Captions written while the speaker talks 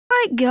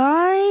Alright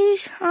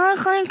guys, I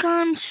think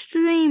I'm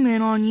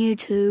streaming on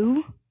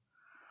YouTube.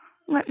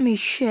 Let me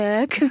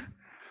check.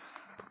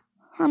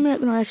 I'm not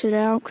gonna exit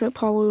out because I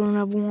probably wouldn't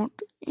have want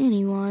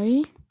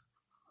anyway.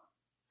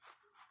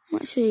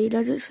 Let's see,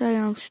 does it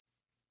say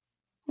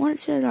when it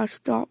says I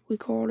stopped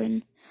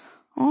recording?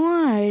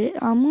 Alright,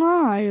 I'm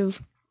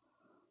live.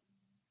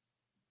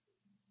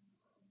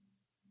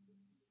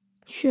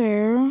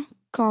 Share,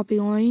 copy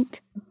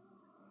link.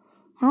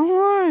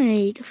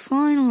 Alright,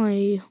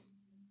 finally.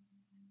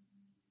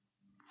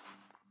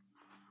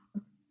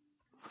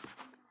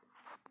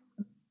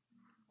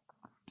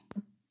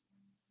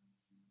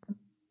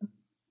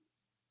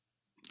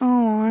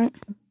 Alright.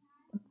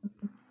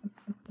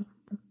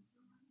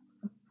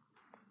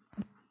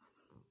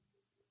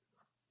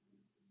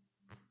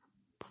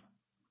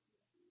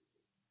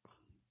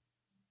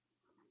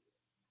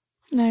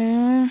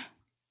 There.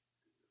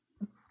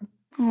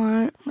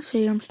 Alright, let's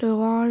see, I'm still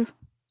alive.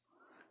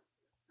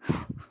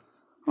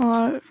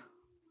 Alright.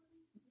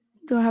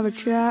 Do I have a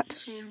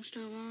chat?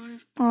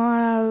 I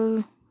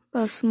have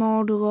a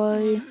small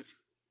delay.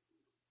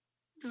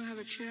 Do I have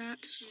a chat?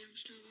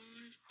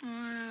 I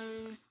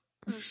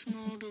have a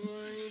small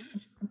delay.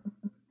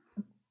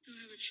 Do I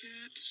have a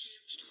chat?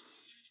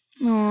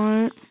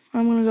 Alright,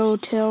 I'm gonna go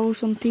tell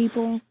some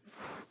people.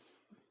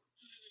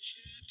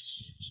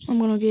 I'm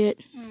gonna get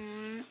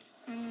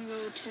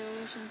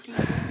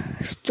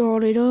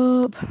started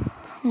up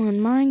on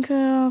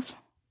Minecraft.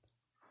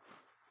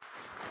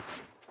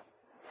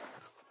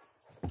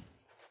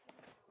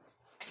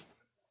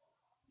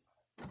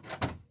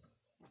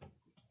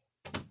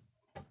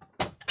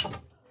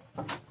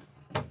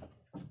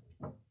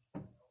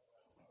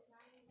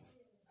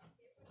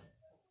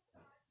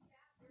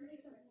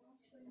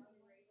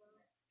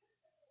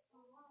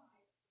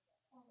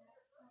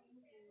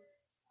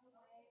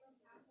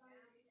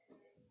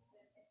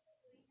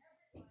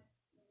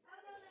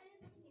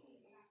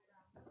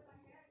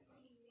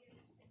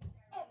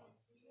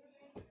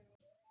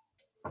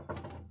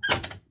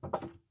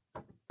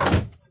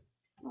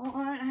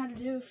 Alright, I had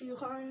to do a few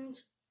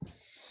things.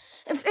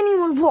 If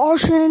anyone's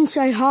watching,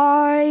 say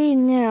hi,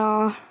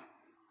 yeah.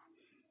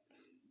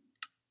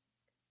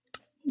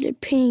 The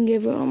ping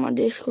gave it on my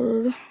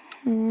Discord.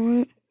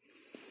 Alright.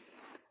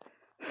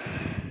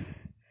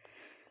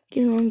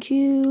 Get on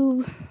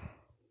Cube.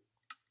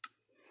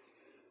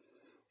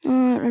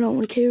 Alright, I don't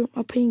really care what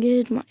my ping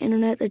is. My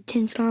internet is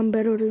 10 times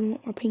better than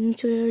what my ping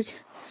says.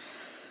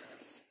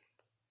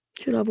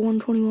 Should have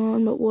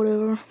 121, but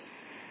whatever.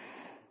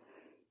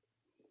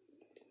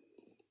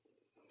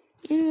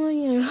 Anyway,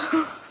 yeah.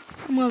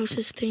 I'm level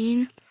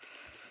 16.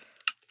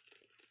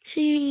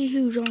 See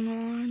who's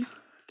online.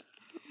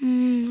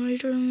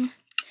 Later.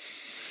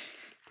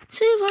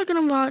 See if I can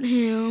invite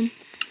him.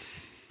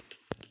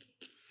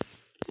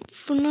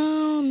 For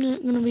now, I'm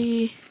not gonna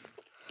be.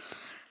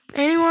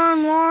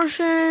 Anyone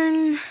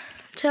watching?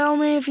 Tell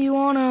me if you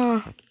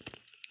wanna.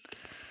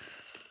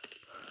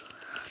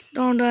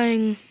 Don't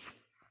dang.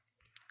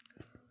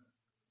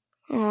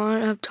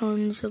 Alright, I have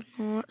tons of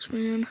mods,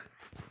 man.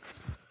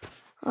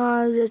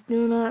 I was just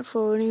doing that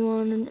for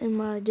anyone in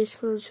my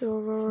Discord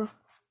server.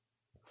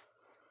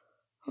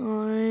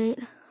 Alright.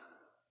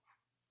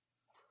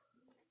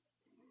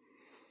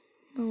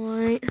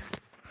 Alright,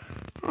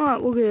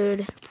 we're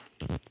good.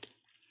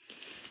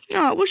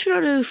 Alright, what should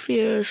I do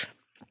first?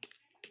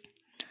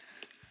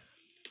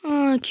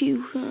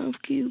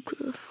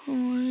 Cubecraft,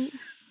 alright.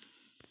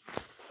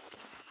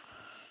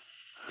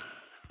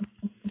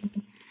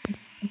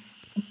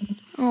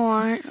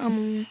 Alright,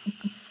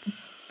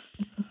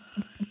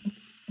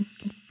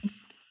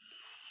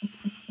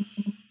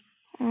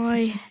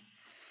 I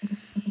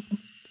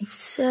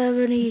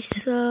 70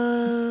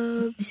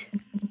 subs.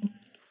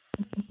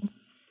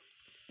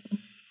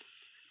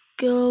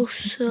 Go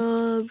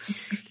subscribe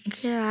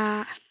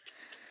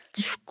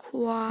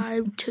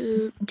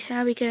to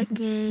Cubecraft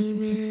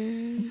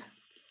Gaming,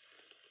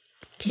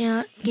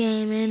 Cat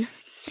Gaming,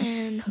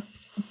 and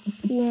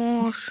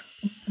watch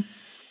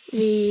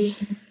the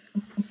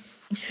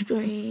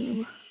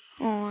stream.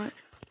 Alright.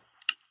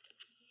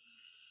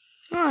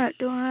 Alright,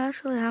 do I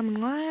actually have a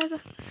lag?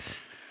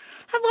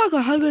 I have like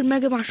 100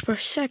 megabytes per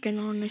second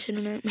on this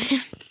internet,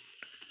 man.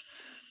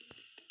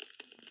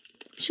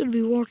 Should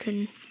be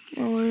working.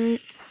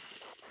 Alright.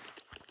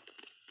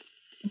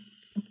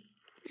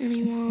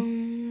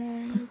 Anyone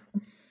wanna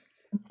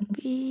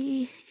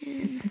be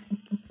in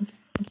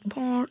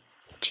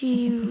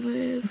party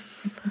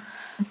with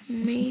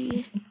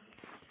me?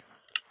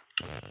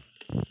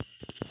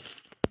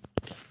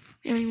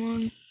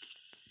 Anyone?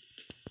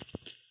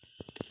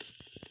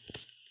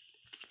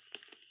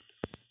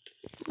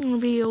 I'm gonna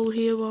be over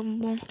here by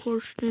my bunker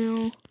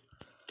still.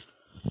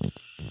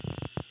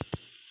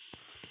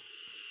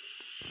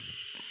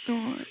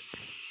 Alright.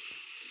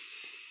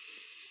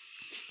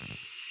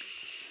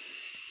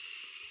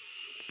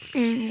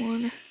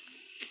 Anyone?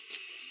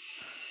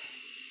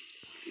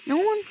 No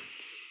one?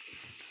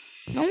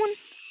 No one?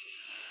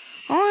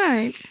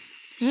 Alright.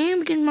 I'm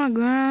beginning my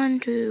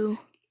grind too.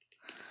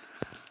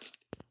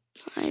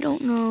 I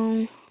don't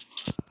know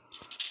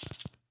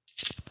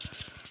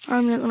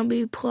I'm not gonna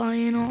be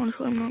playing on,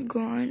 so I'm not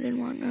grinding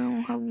right now.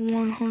 I have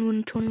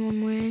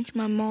 121 wins.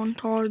 My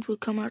montage will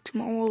come out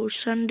tomorrow,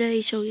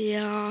 Sunday, so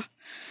yeah.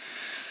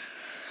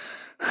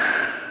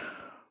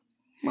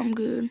 I'm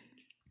good.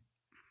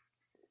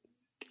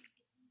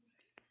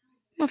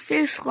 My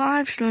first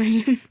live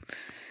stream.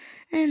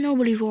 And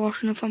nobody's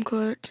watching if I'm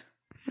correct.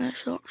 That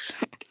sucks.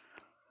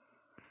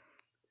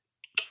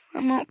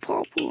 I'm not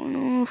popular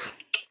enough.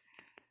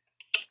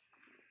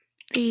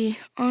 The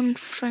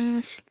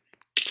unfamous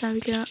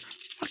Tabby Cat.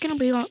 Why can't I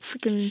be like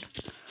freaking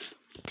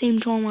Team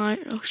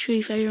Termite or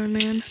Chief Aaron,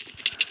 man?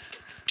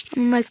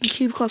 I'm making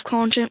Cubecraft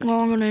content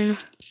longer than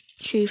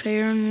Chief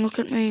Aaron. Look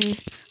at me.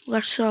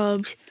 Less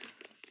subs.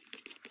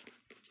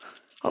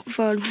 Up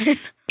third, man.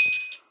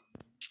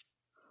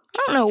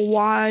 I don't know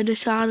why I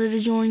decided to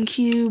join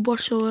Cube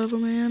whatsoever,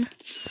 man.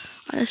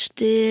 I just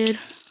did.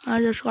 I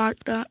just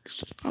liked that.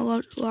 I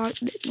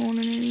liked it more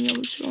than any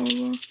other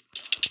server.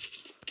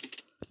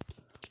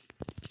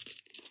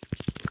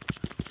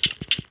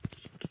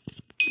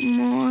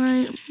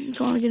 Alright, I'm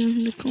trying to get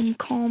into some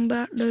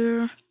combat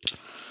there.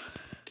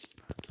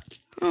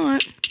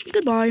 Alright,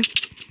 goodbye.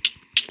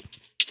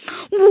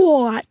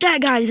 What?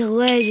 That guy's a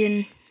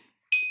legend.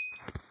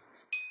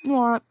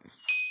 What?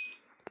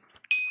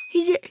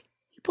 He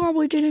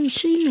probably didn't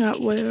see me that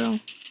well.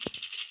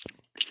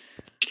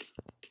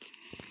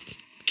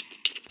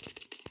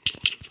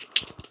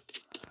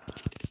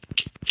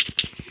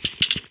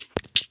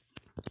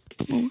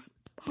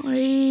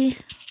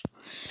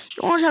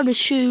 You always have to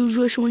choose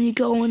which one you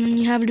go in, and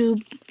you have to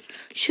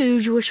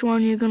choose which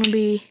one you're gonna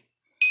be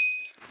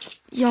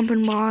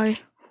jumping by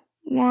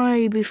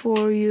way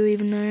before you're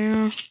even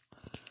there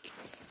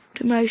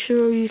to make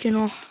sure you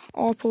can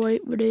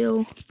operate the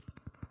deal.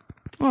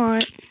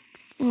 Alright,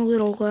 a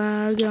little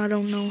lag, I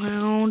don't know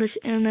how. This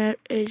internet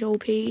is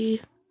OP.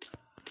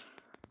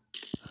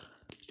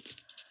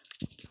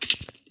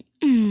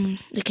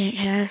 They can't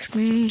catch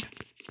me.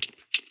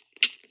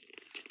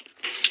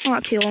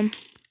 Alright, kill him.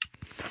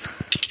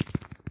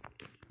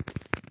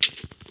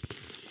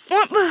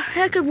 What the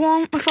heck is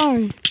wrong with my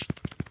phone?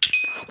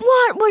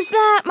 What was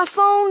that? My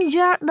phone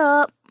jacked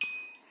up.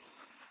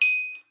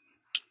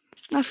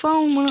 My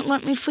phone wouldn't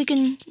let me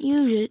freaking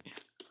use it.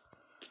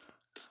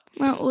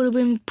 That would have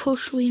been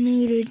push we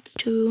needed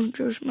to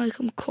just make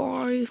him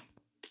cry.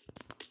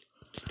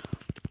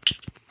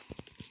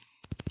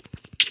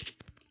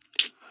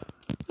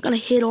 I gotta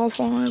hit off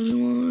on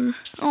everyone.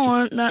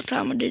 Oh, that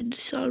time I did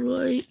decide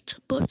right,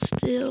 but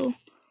still.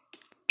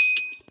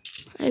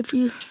 If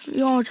you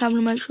always have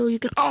to make sure you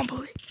can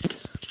operate.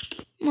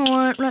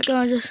 Alright, that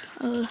guy just,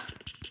 well,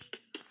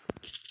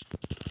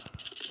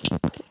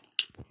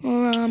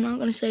 I'm not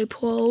gonna say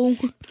pro.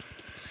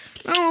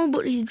 No,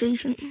 but he's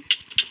decent.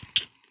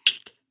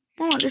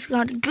 Oh, this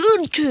guy's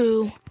good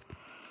too.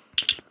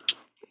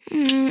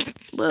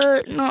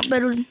 But not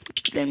better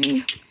than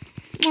me.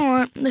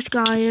 Alright, this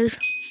guy is.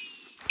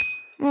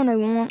 Well, they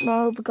won't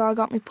though, the guy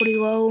got me pretty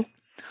low.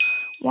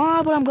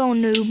 Why? But I'm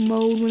going noob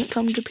mode when it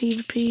comes to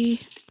PvP.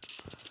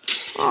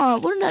 Oh,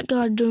 what is that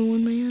guy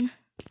doing, man?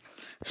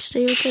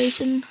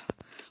 Staircasing.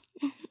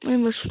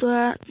 In the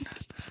strat.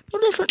 No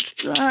different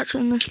strats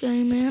in this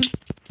game, man.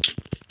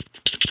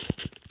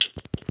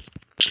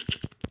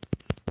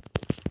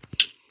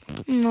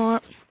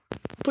 Not.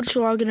 Pretty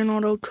sure I'll get an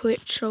auto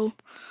quit, so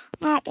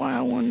not why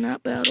I won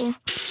that battle.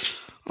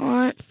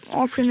 Alright,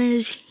 option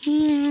is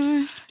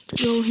here to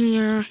go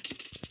here.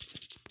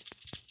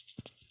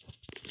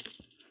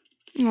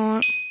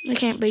 Alright, they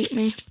can't beat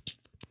me.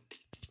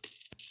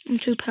 I'm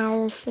too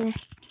powerful.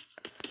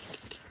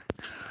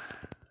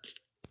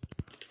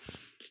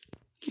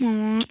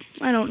 Alright,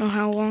 I don't know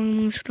how long I'm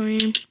gonna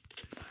stream.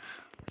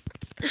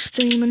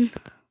 Streaming.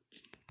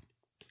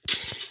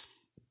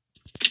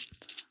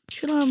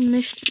 Should I have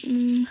missed?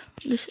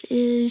 This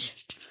is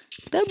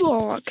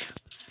bedrock.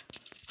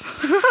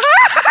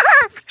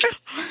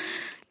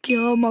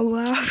 God, my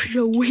laugh is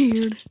so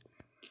weird.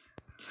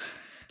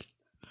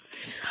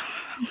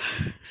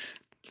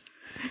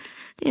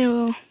 Yeah,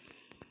 well.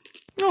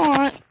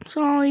 Alright,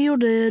 so you're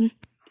dead.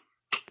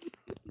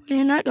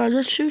 Man, that guy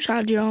just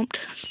suicide jumped.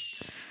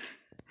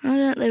 I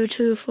think they were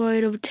too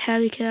afraid of a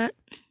tabby cat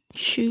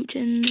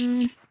shooting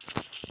them.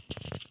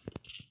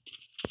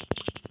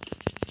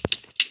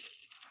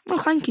 Well,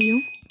 thank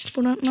you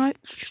for that nice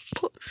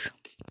push.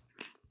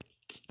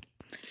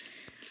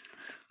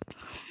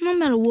 No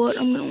matter what,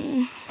 I'm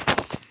gonna.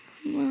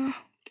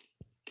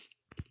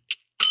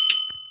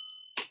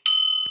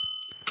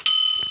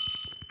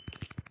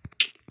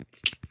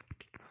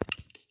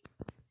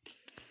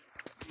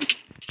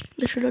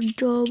 They should have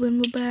dove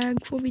in the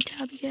bag for me,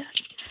 tabby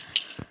cat.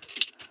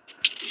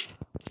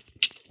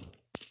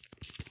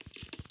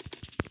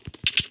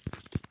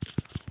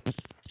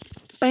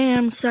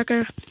 Bam,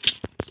 sucker.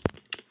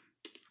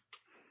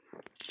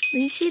 Do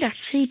you see that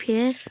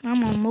CPS?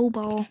 I'm on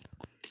mobile.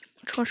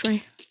 Trust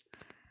me.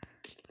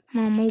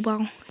 I'm on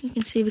mobile. You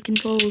can see the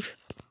controls.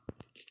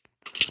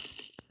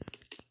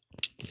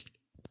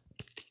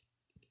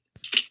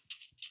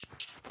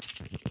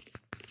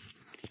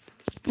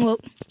 Well,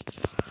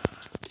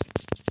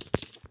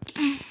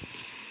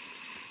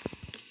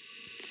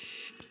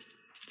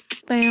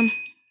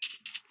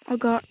 I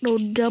got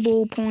those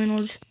double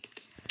pointers.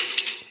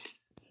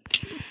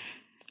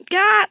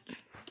 Got!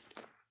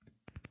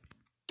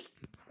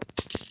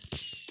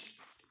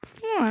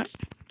 What?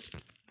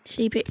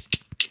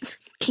 CPS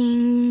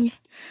King.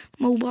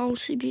 Mobile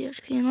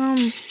CPS King.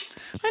 I'm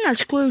not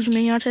screws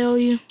me, I tell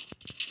you.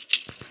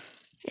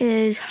 It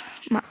is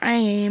my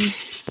aim.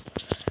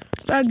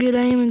 Got good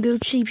aim and good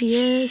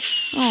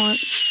CPS. Alright.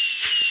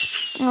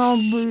 I'll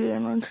be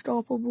an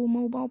unstoppable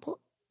mobile player.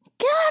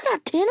 God, I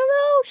got 10 of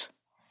those?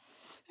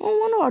 No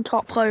wonder I'm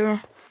top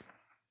player.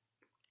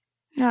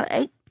 Not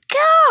 8. God,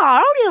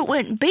 I already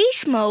went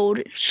beast mode.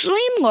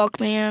 Extreme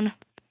luck, man.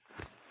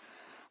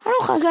 I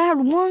don't think I had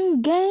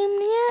one game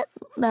yet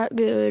that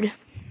good.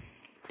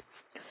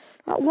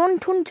 Got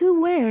 122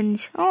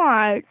 wins.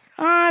 Alright.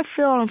 I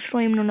feel I'm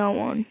streaming to no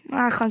one.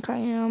 I think I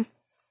am.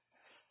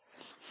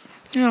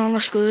 Yeah,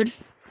 that's good.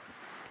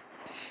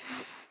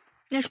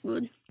 That's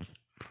good.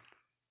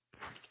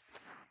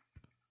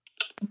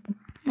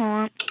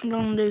 Alright, I'm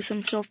gonna do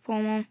some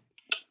self-promo.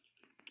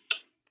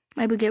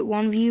 Maybe get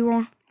 1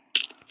 viewer.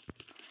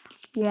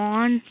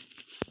 1.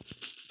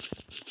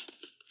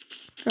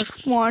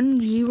 Just 1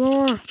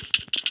 viewer.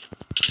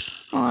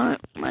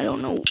 Alright, I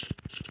don't know.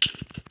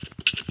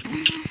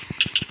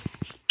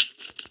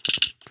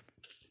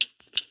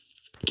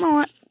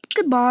 Alright,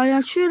 goodbye.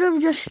 I should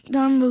have just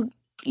done the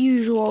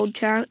usual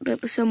chat,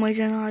 but for some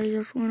reason I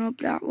just went up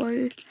that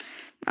way.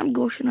 I'm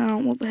gushing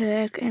out, what the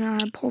heck, and I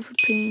had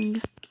perfect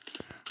ping.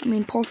 I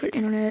mean, perfect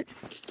internet.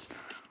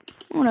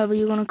 Whatever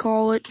you're gonna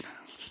call it.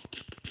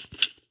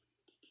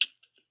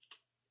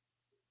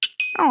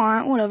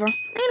 Alright, whatever.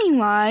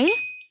 Anyway,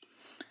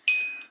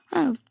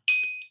 I have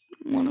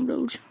one of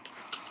those.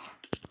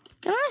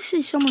 Can I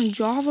see someone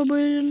Java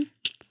version?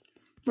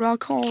 What I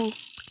call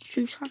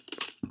suicide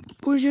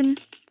version?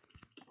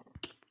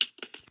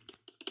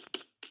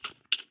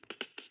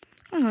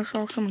 I think I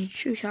saw someone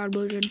suicide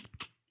version,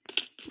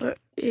 but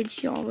it's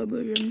Java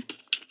version.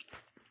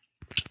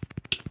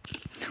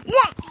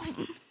 What?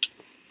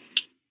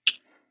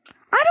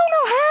 I don't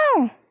know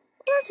how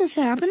that just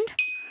happened,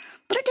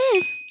 but it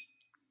did.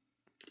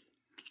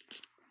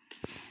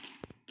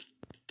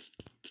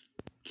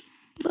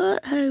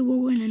 But hey, we're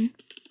winning.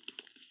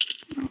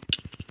 No.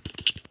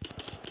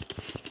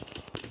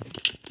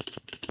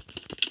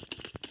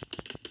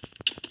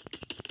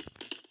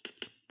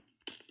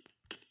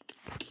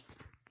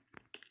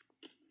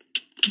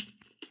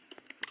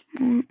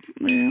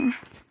 Yeah.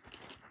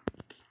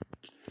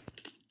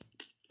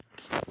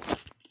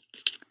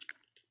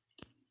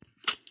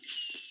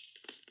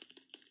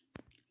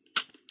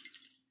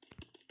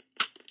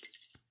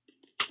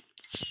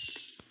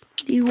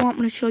 Do you want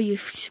me to show you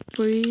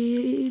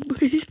speed,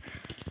 please?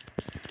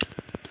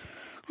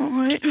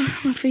 Alright,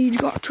 my feed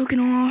got taken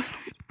off.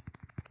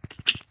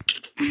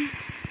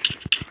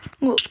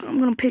 Look, I'm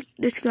gonna pick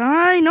this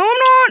guy. No, I'm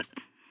not!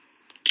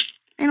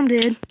 And I'm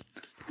dead.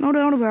 No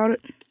doubt about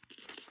it.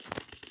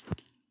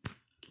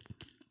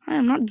 I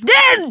am not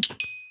dead!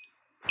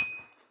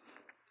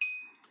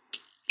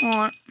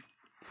 Alright.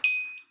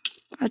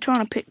 I'm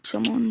trying to pick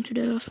someone to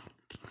death.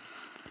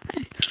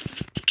 Hey.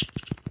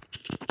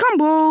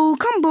 Combo,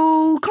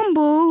 combo,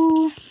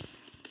 combo.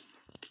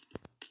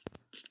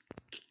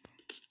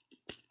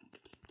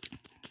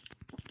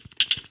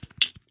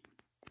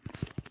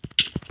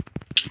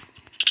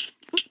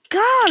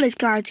 God, this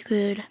guy's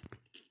good.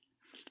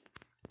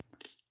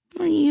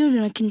 What are you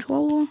using, a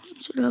controller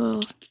instead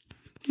of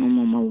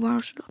normal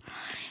mobile stuff?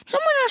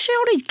 Someone else see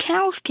all these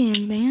cow skins,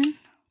 man.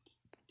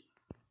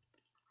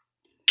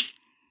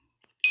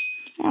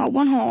 Oh,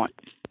 1 heart.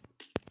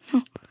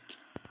 Huh.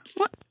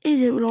 What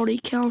is it with all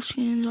these cow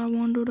skins, I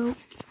wonder though.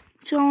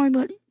 Sorry,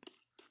 but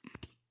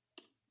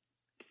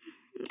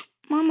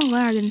why am I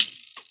lagging?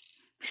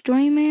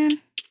 Stream,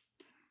 man?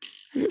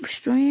 Is it for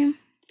stream?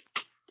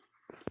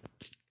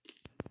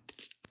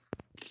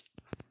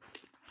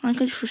 I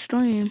think it's for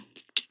stream.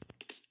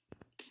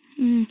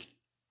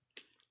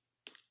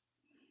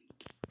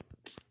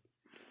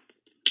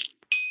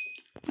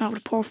 That was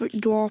a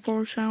perfect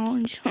dwarfer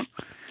challenge.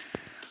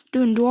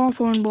 Doing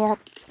dwarfer and block.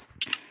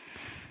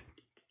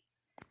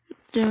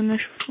 Doing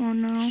this for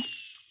fun now.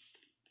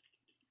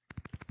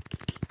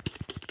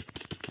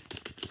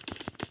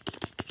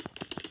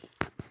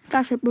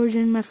 That's a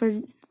version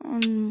method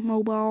on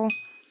mobile.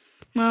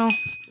 Well,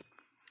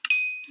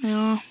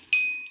 yeah.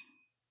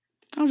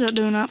 I was out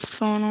doing that for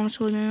fun,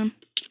 honestly, man.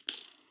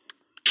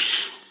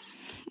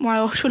 Why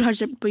else should I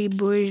just be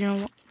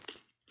bridging?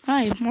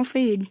 Hey, more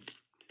feed.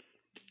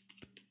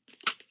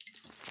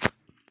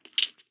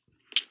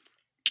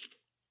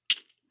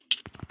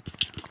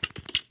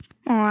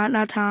 Alright,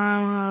 that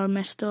time I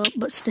messed up,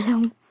 but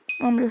still,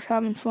 I'm just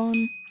having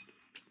fun.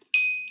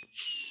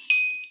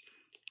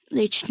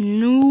 It's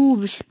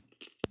noobs.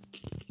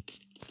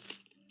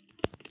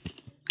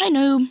 Hey,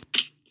 noob.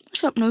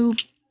 What's up,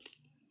 noob?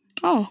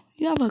 Oh,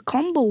 you have a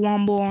combo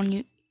wombo on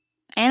you.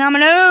 And I'm a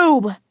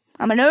noob!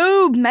 I'm a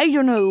noob!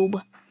 Major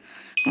noob!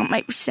 I'll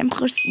make the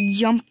simplest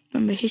jump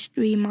in the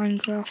history of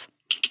Minecraft.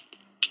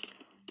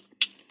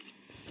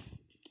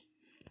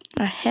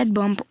 A head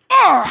bumper.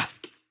 Oh! I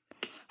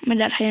made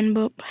that head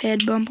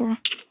bumper.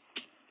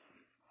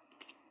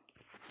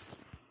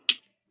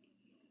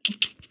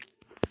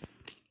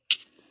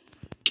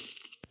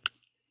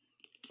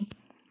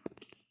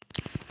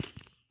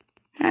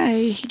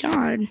 Hey, he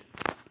died.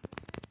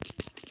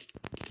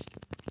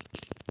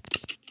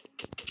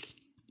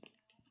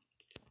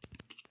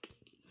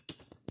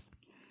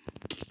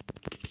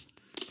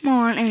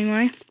 Alright,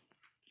 anyway.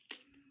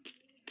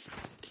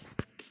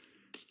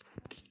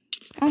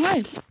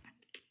 Okay.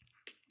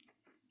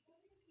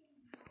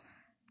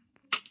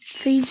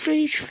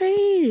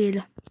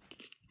 Feed.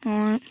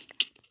 Alright.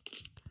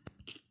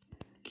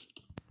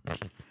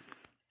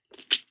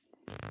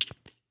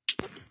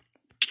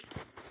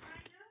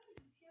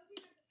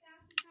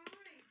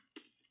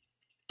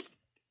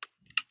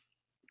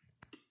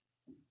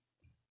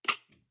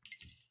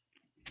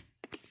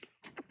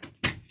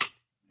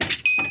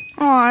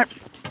 Alright.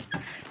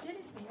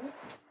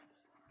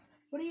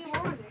 What are you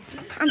on,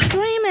 Mason? I'm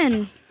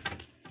streaming.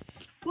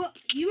 Well,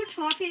 you were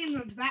talking in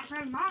the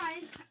background of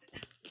mine.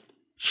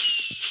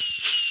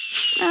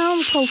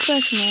 I'm a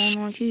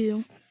professional like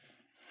you.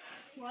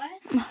 What?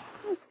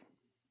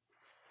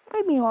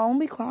 Leave me alone,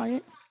 be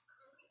quiet.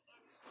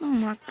 Oh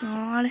my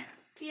god.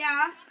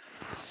 Yeah.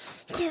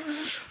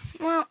 Gosh.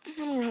 Well, I'm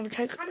gonna have a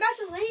take. I'm about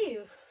to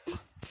leave.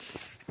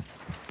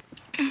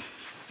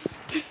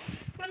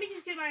 Let me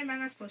just get my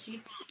mouse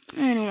plushie.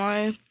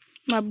 Anyway,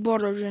 my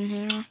brother's in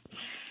here.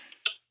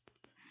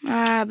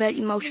 I bet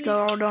you most of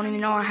y'all don't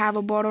even know I have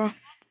a brother.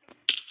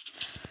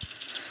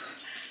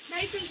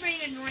 Mason's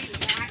being annoying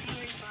back.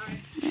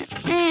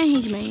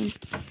 He's mean.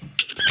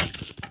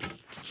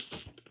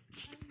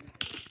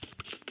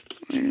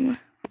 Anyway.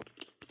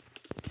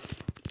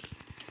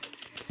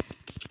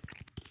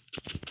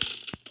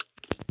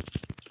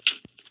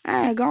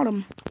 I got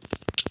him.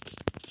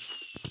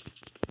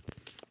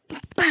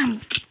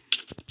 Bam!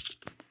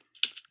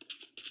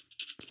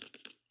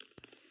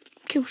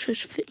 Kill says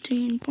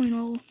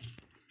 15.0.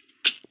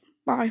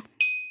 Bye.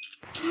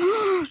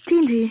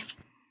 TNT.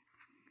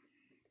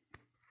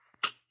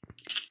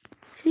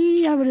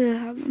 See, I would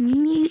have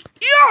me.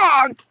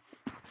 Yeah!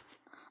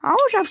 I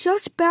always have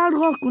such bad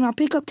luck when I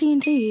pick up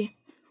TNT.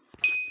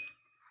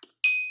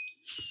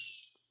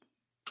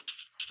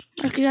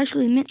 Like it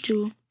actually meant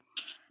to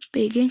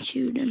be against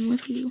you than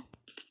with you.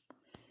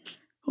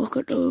 Look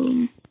at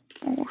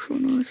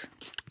awesomeness.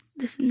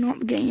 This is not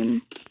the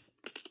game.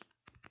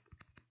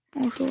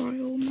 Oh, sorry,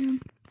 old man.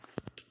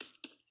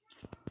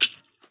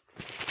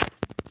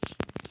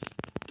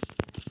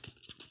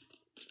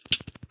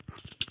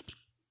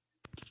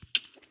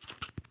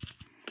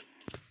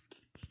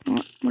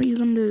 What are you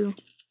gonna do?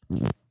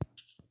 What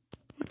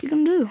are you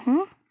gonna do,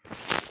 huh?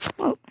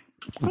 Well,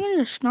 I'm gonna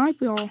just snipe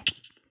y'all.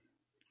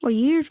 For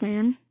years,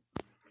 man.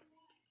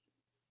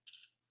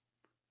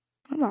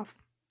 What about?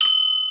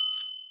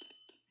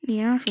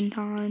 Yeah,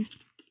 sometime.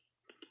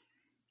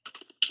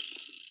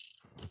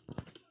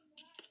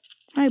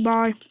 Hey,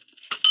 bye.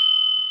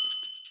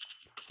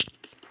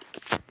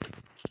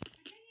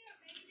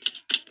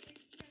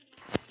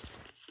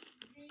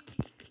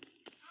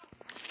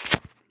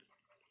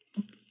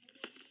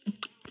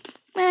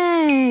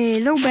 Hey,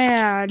 no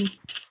bad.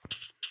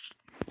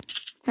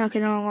 Okay,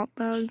 no, not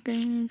bad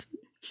games.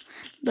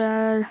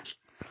 Bad.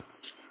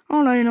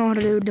 All I know how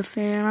to do is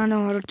defend. I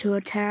know how to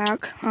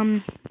attack.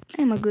 I'm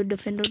a good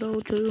defender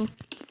though too.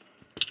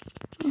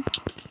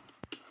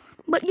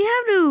 But you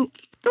have to.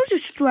 There's a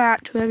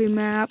strat to every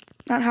map.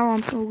 That's how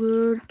I'm so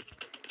good.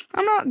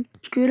 I'm not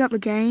good at the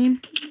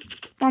game.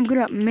 Well, I'm good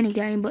at mini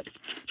game, but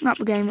not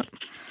the game.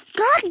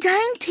 God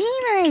dang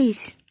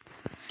teammates!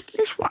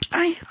 This why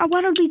I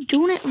want to be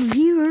doing it with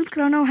viewers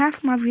because I know half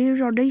of my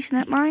viewers are decent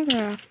at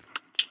Minecraft.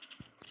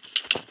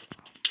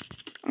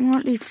 I'm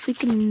not these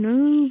freaking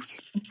noobs.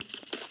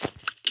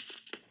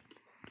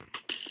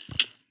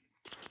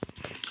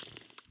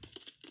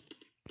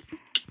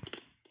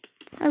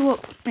 Hey,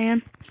 look,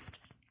 man.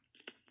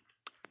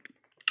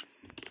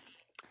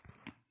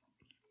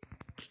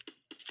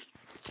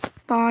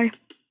 Bye.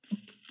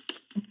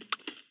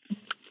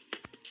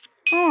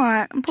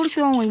 Alright, I'm pretty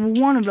sure only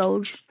one of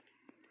those.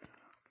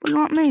 But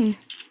not me.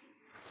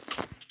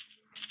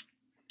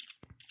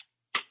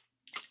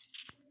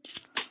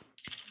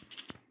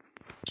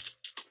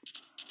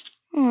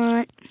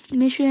 Alright,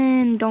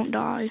 mission, don't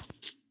die.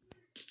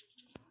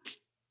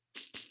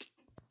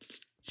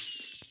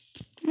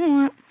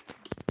 Alright,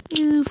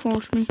 you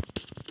forced me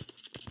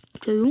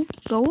to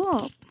go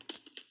up.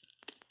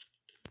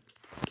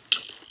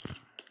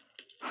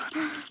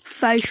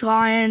 Face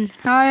lion,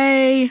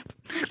 hey!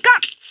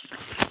 God!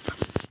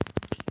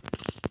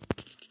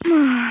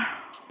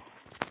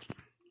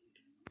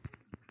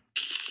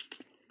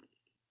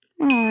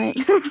 Alright.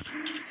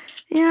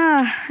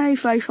 Yeah, hey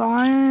Face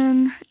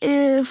Lion.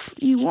 If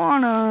you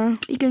wanna,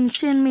 you can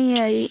send me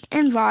a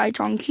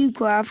invite on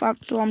Cubecraft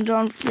after I'm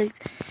done with this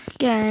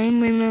game.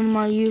 Remember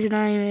my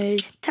username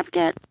is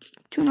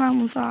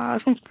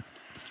Tapcat2915.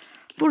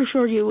 Pretty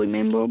sure you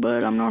remember,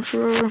 but I'm not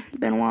sure.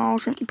 Been a while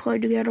since we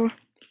played together.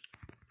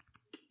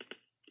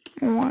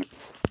 Alright.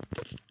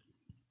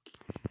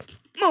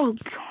 Oh,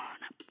 God.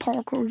 That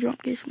parkour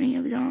jump gets me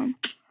every time.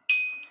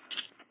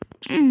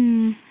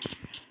 The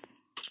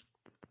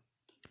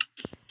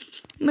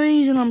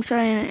reason I'm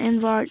saying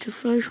invite to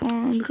first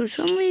one, because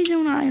some reason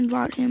when I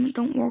invite him, it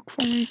don't work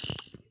for me.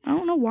 I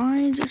don't know why,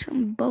 it's just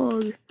some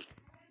bug.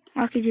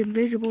 Like he's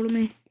invisible to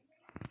me.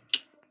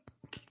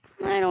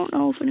 I don't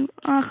know if anyone,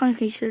 I think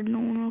he said no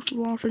one else is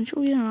watching,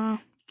 so yeah.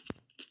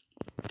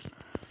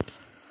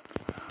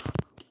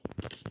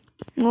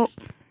 Well.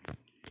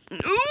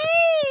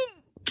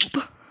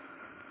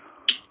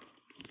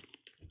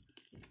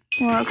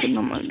 Well, I could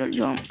not make that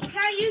jump. Can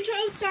I use your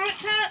old Sonic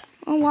cut?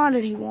 Oh, why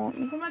did he want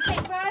me? For my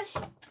paintbrush?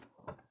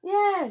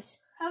 Yes.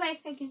 Okay,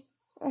 thank you.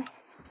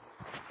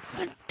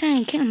 God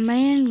dang, can a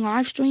man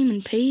live stream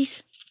in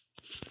peace?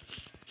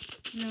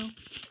 No.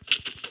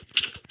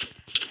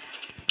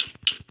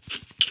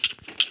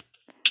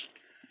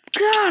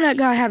 God, that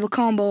guy had a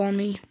combo on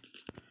me.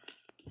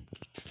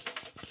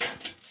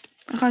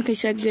 I think he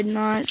said good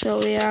night,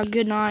 so yeah,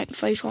 good night,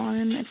 face on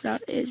him, if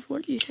that is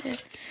what you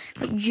said.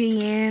 Like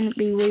GN,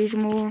 be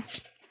reasonable.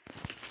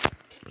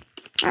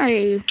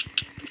 Hey.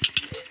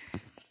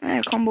 I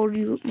comboed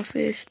you with my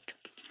fist.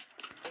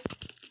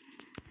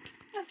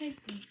 Okay,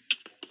 please.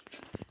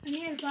 I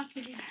need a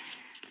bucket.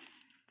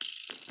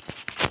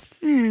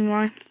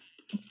 Anyway.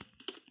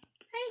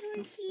 Hey,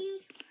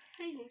 horsey.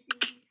 Hey,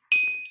 horsies.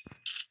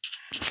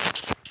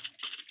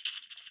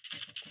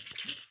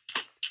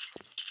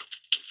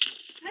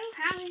 I don't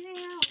have anything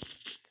else.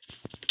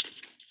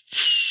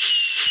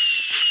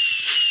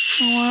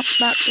 Alright,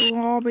 back to the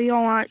lobby.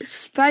 Alright,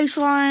 Space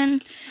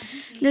Line.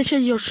 This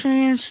is your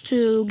chance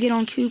to get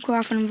on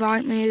Cubecraft and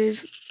invite me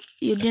if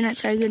you didn't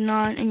say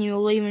goodnight and you were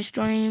leaving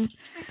stream.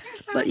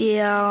 But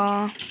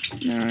yeah,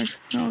 there's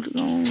how's it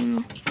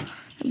going.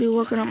 I'll be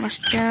looking at my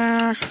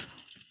stats.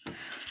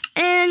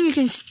 And you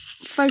can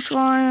Face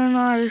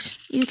Line,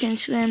 you can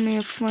send me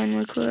a friend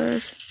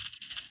request.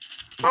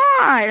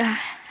 Alright,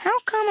 how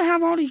come I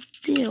have all these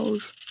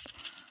deals?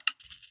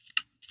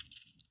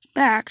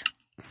 Back.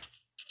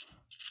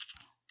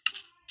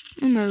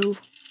 We move.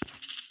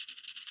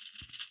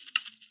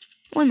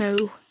 We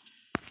move.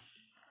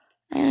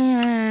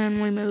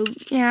 And we move.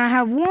 Yeah, I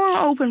have one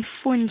open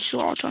friend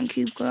slot on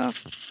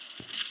Cubecraft.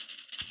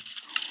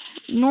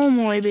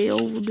 Normally be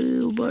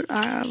overdue, but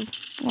I have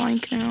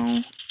blank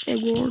now.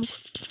 Edwards.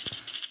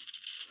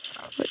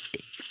 But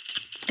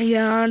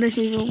yeah, this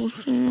is all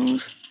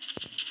things.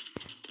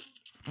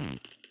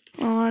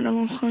 Alright, I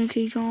don't think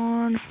he's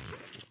on.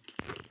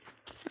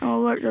 Oh,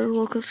 let's just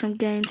look at some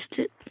games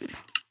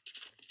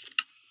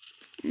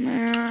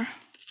there.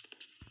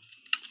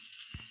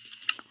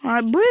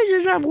 Alright,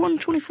 Bridges have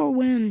 124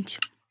 wins.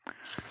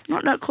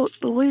 Not that close to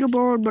the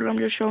leaderboard, but I'm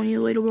just showing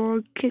you the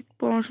leaderboard.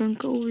 Kickbox and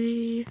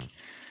Kobe.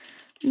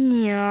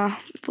 Yeah,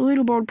 the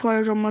leaderboard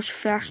players are much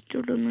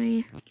faster than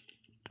me.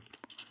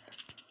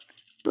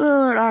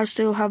 But I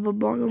still have a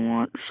bargain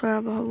want, so I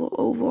have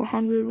over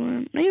 100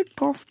 wins. They're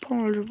both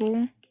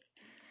possible.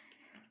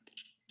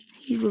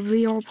 He's a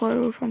VR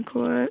player if I'm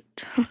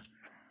correct.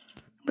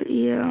 But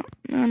yeah,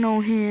 I know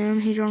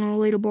him. He's on the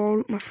leaderboard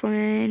with my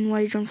friend,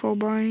 waiting for a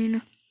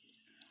brain.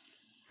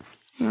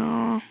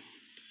 Yeah.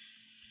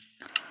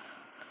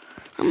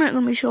 I'm not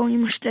gonna be showing you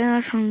my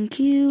stats on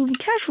Cube.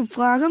 Casual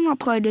Flag, I've not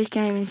played this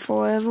game in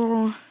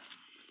forever.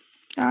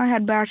 I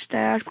had bad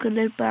stats because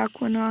it's back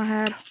when I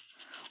had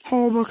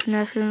horrible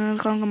connection and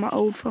I couldn't get my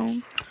old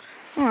phone.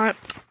 Alright.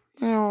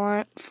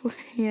 Alright.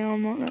 Yeah,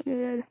 I'm not that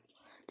good.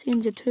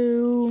 Teams of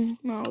 2,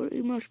 not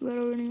really much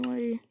better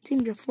anyway.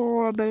 Teams of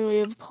 4, I barely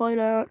ever played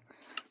out.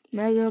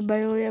 Mega,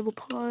 barely ever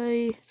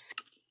play.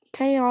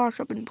 Chaos,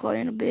 I've been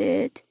playing a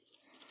bit.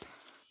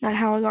 Not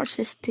how I got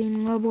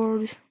 16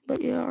 levels,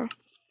 but yeah.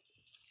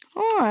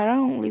 Alright, I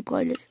don't really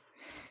play this.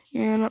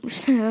 Yeah, not the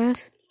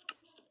stats.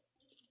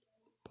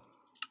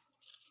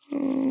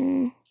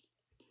 Alright,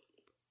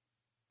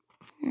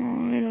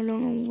 I don't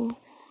know.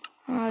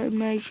 I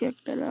may check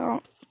that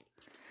out.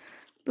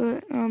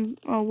 But,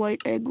 oh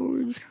wait,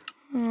 Edwards.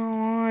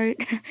 Alright.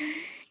 Yeah,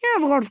 I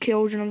have a lot of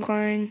kills in the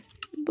game,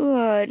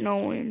 but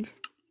no wins.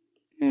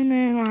 And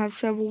then I have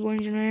several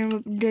wins in there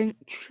with Dink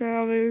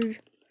Savage.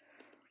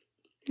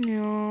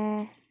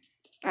 Yeah.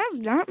 I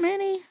have that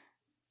many.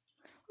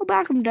 Well,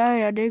 back in the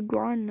day, I did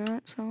grind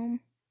that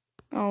some.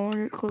 Oh, I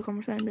didn't click on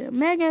the same day.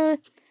 Mega.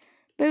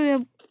 Baby,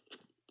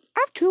 I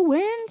have 2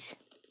 wins.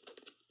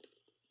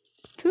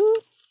 2?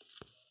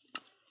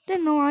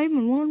 Didn't know I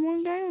even won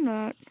one game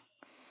that.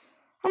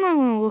 I'm not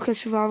gonna look at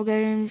survival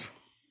games.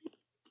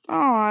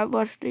 Alright,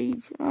 what's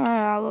these?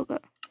 I'll look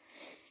at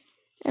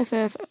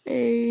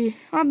FFA.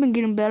 I've been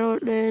getting better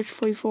at this.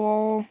 Free for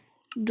all.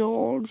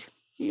 Dodge.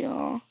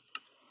 Yeah.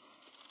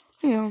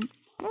 Yeah.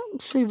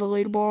 Let's see the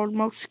leaderboard.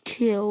 Most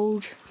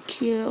kills.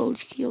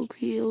 Kills.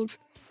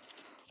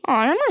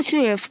 Alright, I'm gonna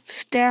see if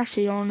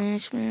Stassi on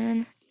this,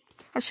 man.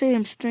 I see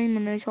him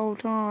streaming this whole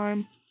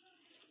time.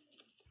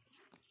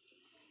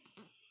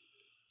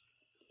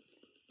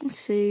 Let's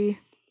see.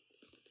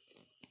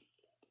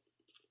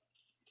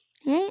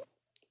 He ain't.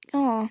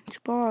 Oh,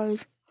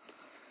 surprise.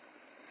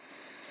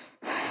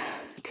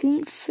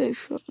 pink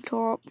fish at the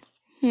top.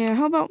 Yeah,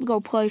 how about we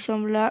go play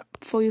some of that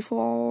free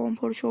fall? I'm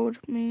pretty sure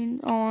it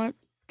means alright,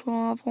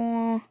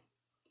 12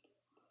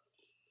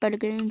 better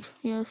games,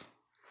 yes.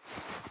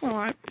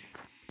 Alright.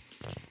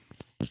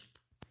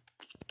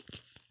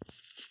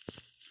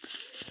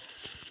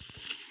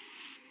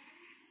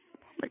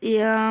 But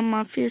yeah,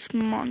 my first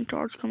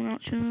montage coming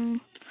out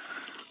soon.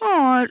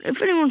 Alright,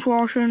 if anyone's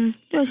watching,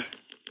 just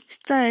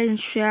stay in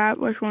chat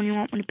which one you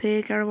want me to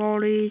pick out of all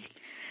these.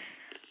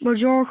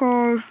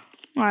 Berserker,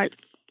 like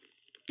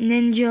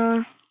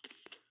Ninja,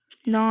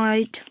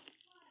 Knight,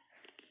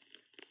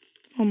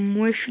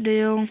 Wish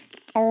Deal,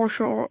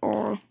 Archer,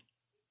 or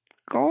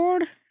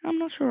Guard? I'm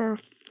not sure.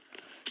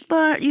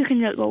 But you can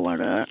just go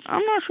with it.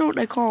 I'm not sure what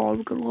they call it.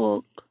 We could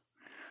look.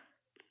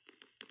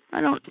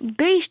 I don't.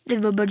 Beast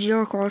of a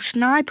Berserker,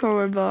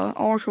 Sniper of a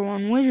Archer,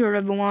 and Wizard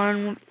of the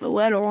one with the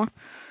letter.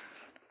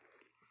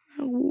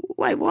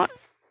 Wait, what?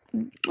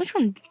 Which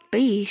one?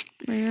 Beast,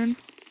 man.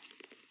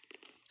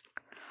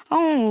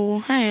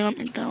 Oh, hey, let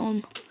me tell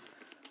him.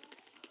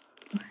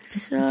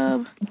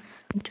 Sub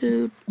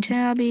to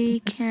Tabby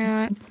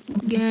Cat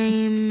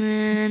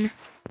Gaming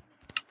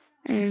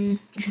and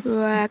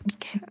check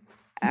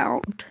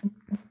out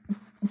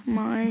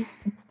my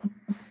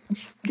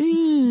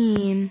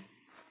stream.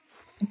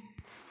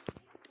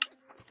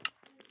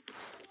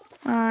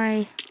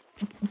 My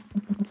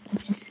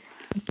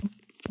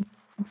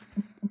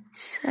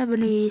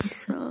 70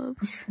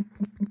 subs.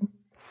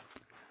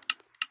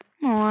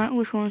 Alright,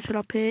 which one should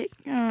I pick?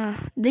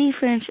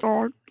 Defense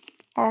or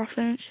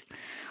offense?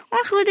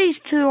 Honestly, these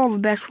two are the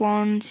best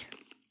ones.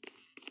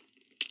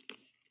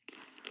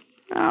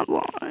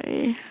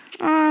 Boy.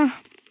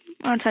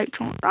 I'll take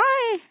 20.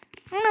 I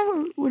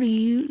never would have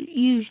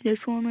used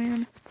this one,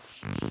 man.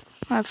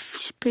 I have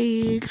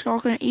speed, so I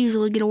can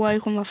easily get away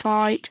from the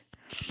fight.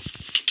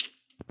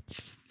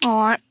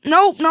 Alright.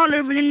 Nope, not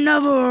living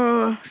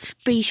another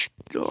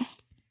speedster.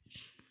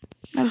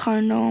 That's kind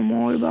of know I'm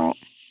worried about.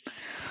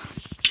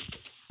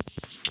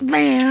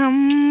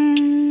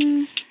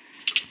 Bam!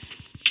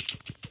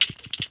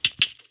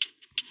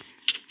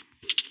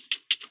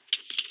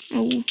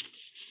 Oh,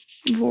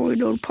 avoid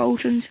those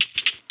potions.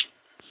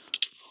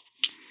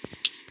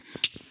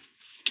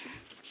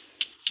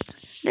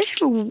 This is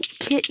the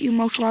kit you're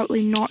most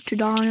likely not to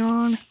die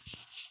on.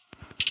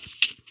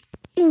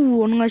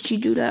 Ooh, unless you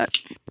do that.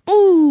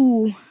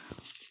 Ooh!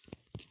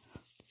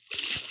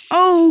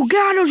 Oh,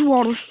 God, there's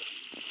water.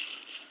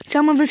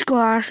 Some of it's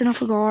glass, and I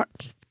forgot.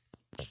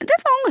 Is that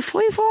the only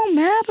free-fall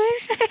map,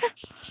 is there?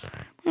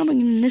 I'm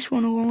getting this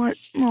one a lot.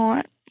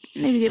 Alright,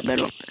 need to get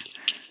better.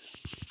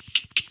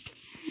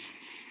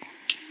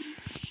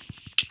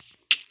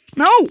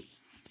 No!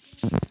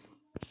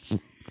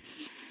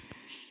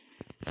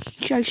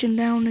 Chasing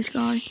down this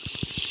guy.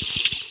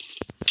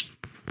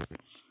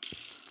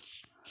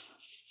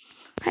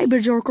 Hey,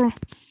 Berserker.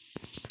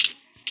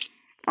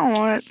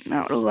 Alright,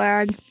 not the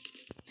lag.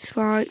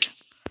 Spike.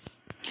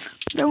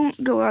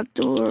 Don't go out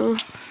there.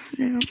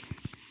 Yeah.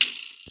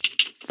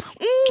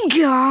 Oh,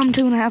 God, I'm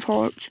 2.5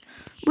 hearts.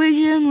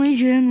 Region.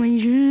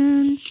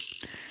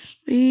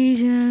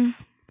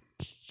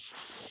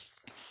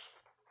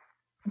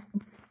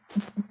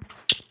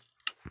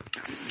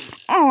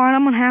 Alright,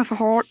 I'm on half a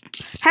heart.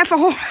 Half a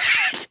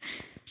heart!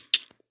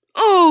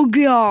 Oh,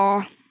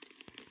 God.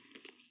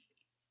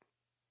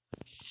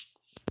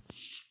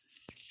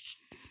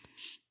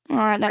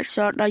 Alright, that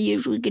sucked. I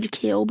usually get a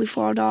kill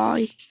before I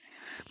die.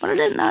 But I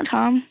didn't that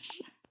time.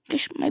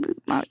 Guess maybe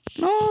no,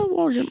 it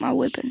wasn't my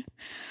weapon.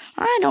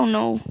 I don't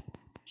know.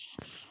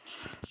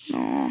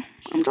 No,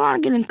 I'm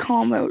trying to get in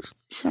combat with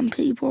some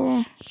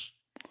people.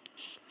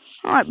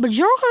 Alright,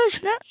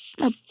 Berserker's not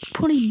a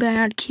pretty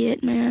bad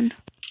kit, man.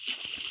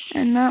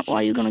 And not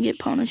why you're gonna get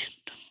punished.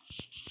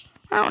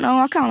 I don't know,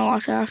 I kinda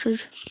like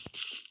asses.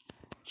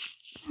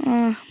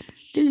 Do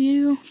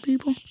you,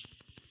 people?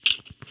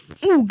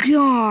 Oh,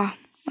 God.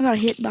 I got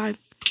hit by.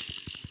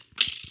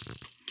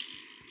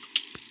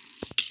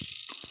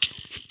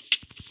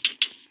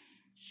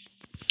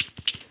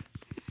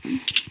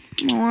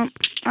 Alright,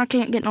 I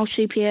can't get no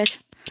CPS.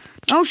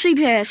 No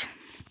CPS.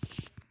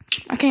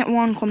 I can't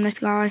run from this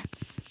guy.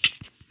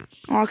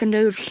 All I can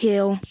do is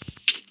kill.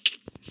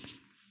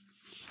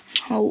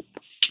 Hope.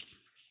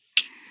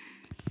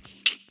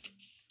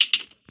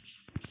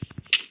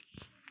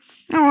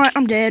 Alright,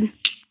 I'm dead.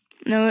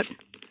 Knew it.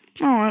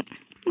 Alright,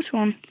 which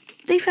one?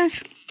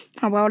 Defense?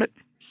 How about it?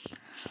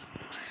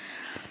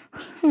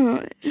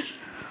 Alright.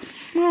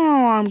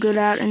 All I'm good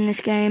at in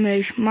this game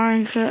is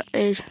Minecraft,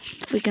 is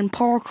freaking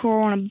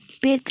parkour and a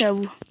bit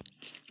of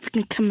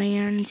freaking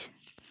commands.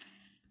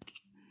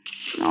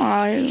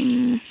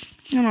 I'm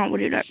not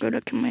really that good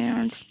at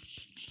commands.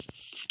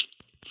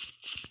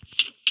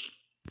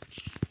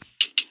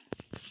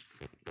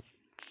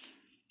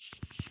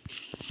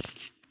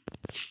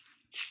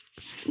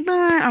 But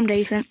I'm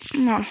decent.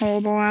 I'm not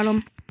horrible at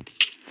them.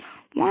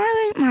 Why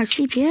ain't my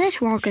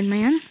CPS working,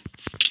 man?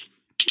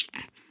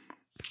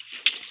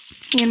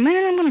 Yeah,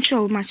 man, I'm gonna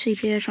show my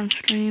CPS on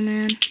stream,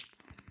 man.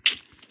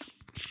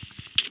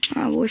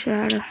 I wish I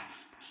had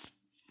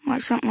my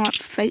Like something like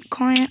fake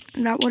client.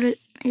 Is that what it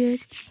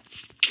is?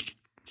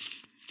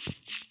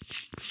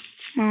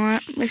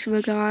 Alright, this is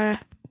a guy.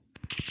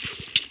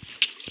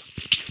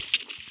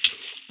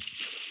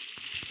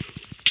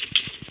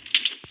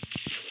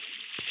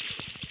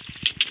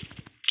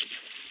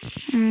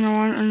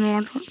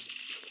 No.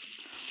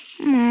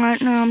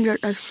 Alright, now I'm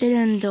just a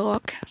sitting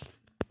duck.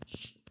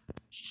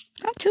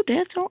 Not two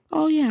deaths.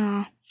 Oh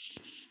yeah.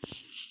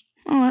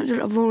 Alright,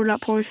 just avoid that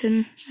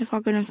portion. If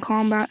I get in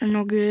combat and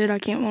no good, I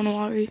can't want to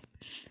worry.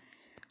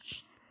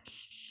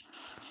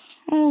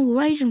 Oh,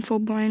 Raisin for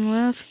brain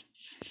left.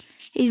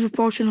 He's the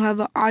person who have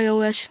an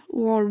iOS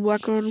world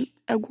record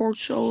at World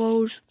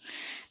Solos.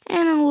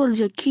 And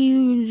was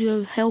accused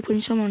of helping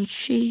someone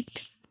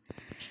cheat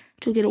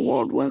to get a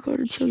world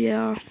record. So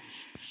yeah.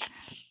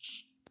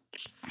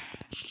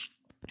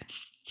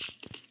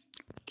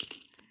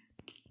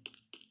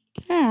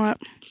 Alright.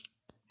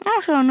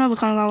 Also another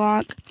kind I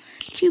like.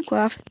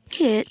 Cubecraft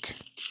hit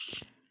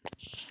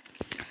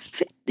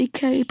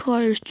 50k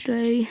players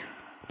today.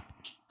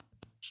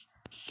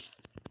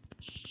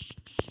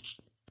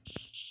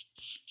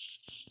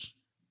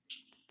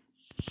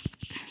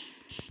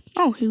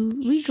 Oh, he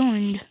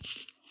rejoined.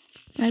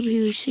 Maybe he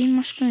was seeing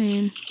my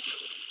stream.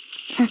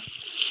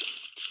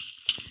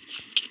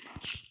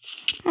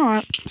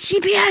 Alright.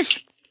 CPS!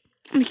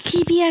 I'm a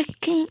CPS,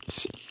 can't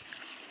see.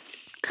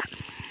 God.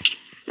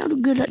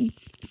 Not good at.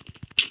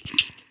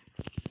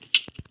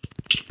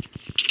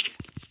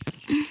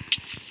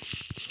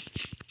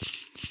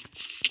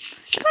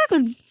 If I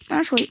could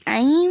actually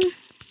aim.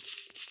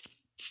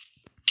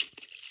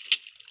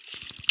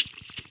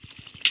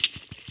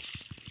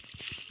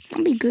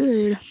 That'd be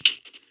good.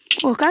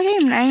 Look, I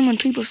can't even aim when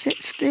people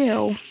sit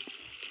still.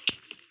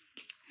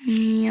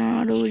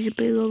 Yeah, there was a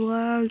big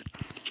lag.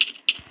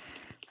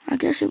 I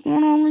guess it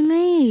wasn't only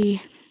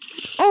me.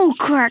 Oh,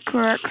 crack.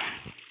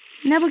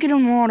 Never get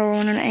in water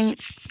when it ain't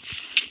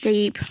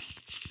deep.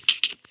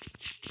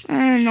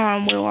 And no,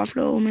 I'm way off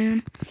though,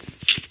 man.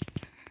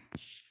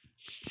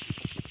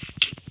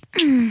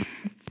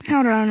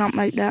 How did I not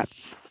make that?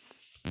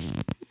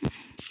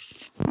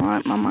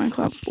 Alright, my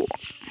Minecraft board.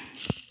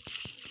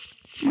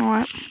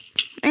 Alright.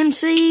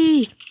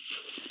 MC!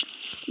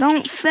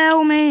 Don't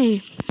fail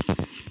me!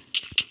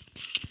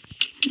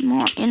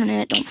 My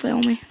internet don't fail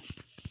me.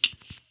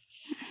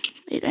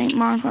 It ain't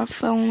Minecraft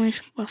failing me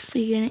by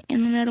freaking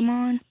internet of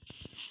mine.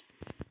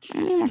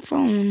 I'm on my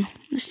phone.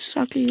 This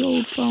sucky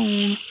old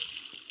phone.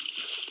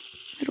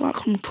 It's like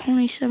from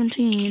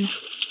 2017.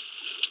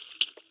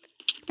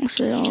 I'll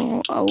say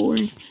all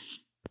old.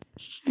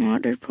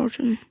 Alright, this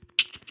person.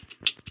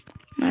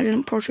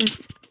 Imagine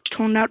person's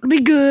turned out to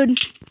be good.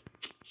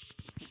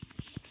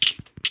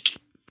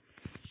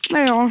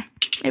 They are.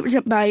 It was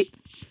a bait.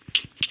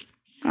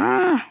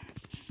 Ah.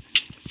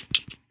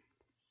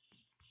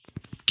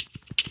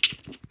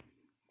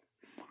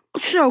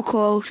 So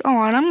close.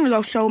 Alright, I'm gonna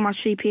go show my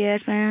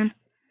CPS, man.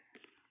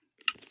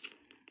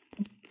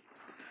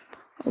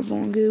 Over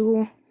on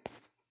Google.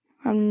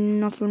 I have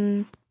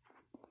nothing.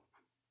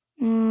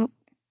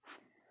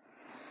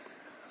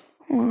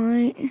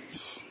 Alright.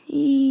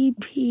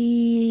 CPS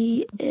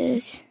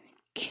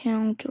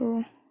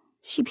counter.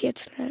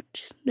 CPS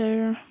stats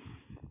there.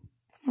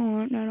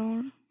 Alright, that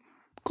on.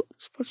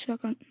 For a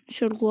second.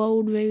 Should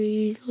load very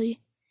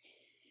easily.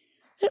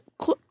 It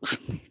clicks.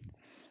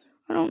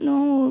 I don't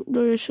know.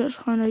 There's such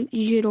kind of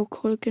jitter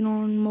clicking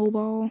on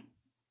mobile.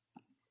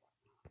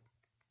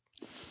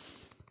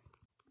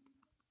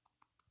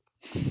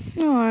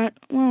 Alright,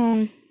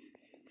 long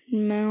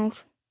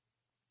mouse.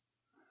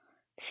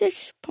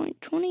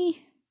 6.20.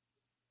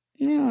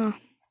 Yeah. I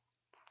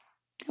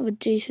have a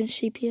decent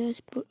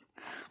CPS, but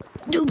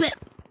do better.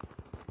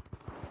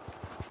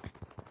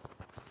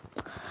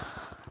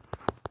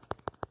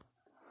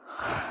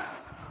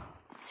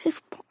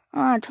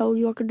 I told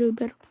you I could do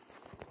better.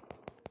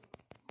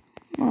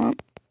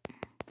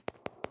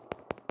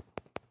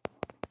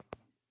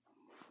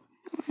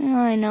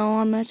 I know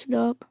I messed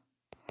up.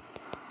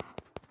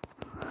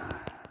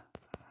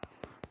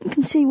 You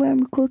can see where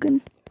I'm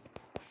clicking.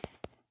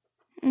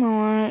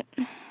 Alright.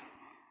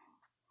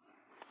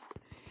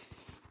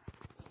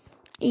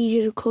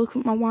 Easier to click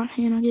with my right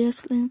hand, I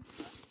guess, then.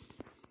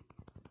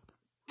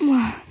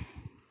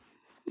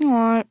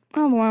 Alright.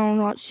 I'm around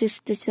like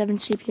 67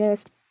 CPS.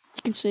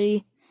 You can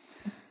see.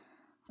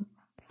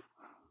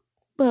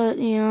 But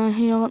yeah,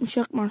 here, let me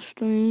check my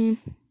stream.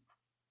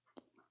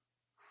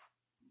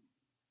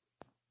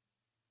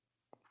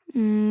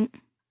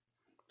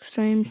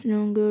 Stream's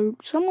doing good.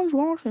 Someone's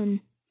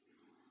watching.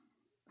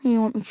 Here,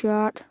 let me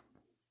chat.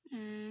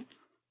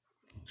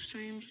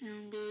 Stream's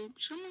doing good.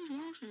 Someone's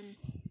watching.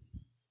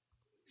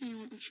 Here,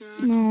 let me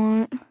chat.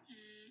 Alright.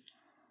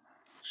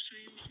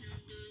 Stream's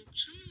doing good.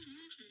 Someone's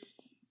watching.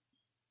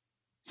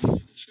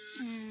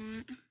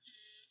 Alright.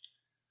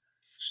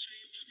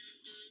 Stream's doing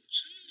good.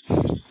 Someone's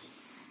watching.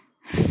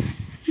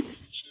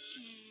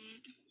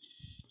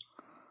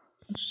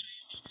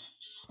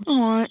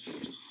 Alright.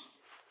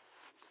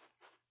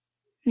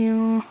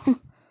 Yeah.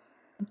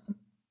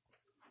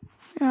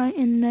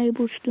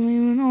 enable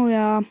streaming? Oh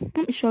yeah,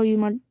 let me show you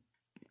my.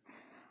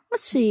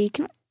 Let's see.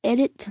 Can I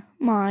edit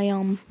my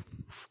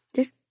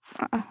this?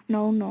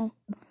 No.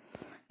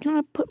 Can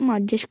I put my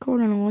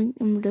Discord and a link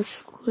in the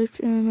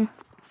description?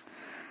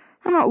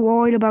 I'm not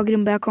worried about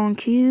getting back on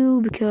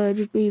queue because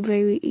it'd be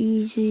very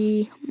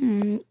easy.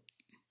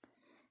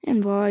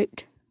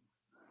 Invite.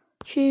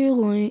 Share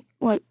link.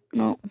 Wait,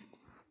 no.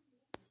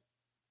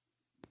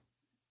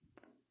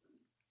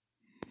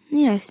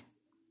 Yes.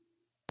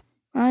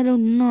 I do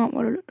not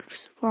want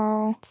to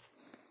fall.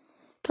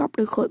 Top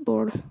the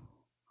clipboard.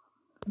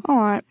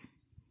 Alright.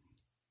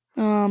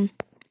 YT.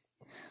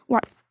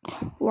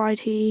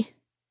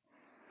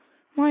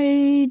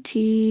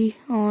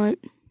 Alright.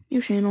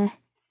 Your channel.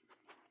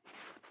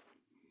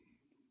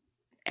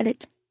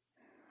 Edit.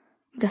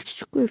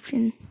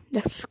 Description.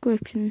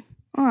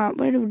 Alright,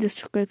 wait for the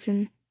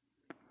description.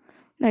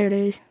 There it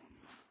is.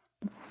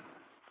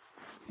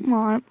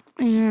 Alright,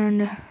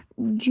 and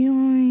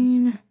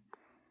join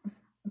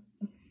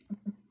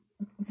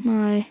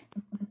my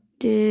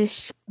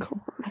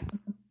Discord.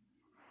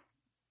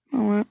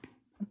 Alright.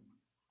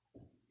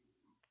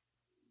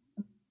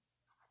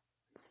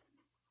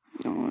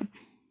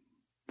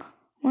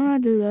 When I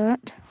do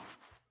that,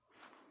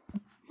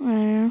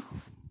 there.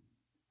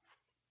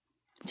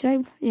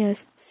 Save?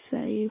 Yes,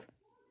 save.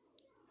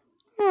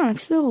 Alright,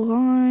 it's still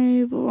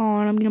alive.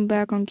 Alright, I'm getting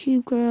back on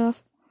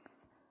Cubecraft.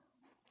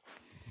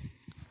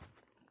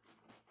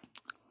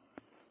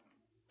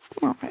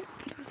 Alright,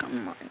 back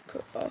on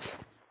Minecraft.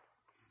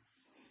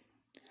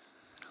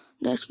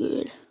 That's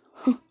good.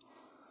 I'm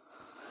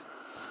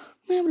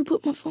able to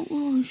put my phone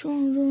on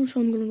charger, so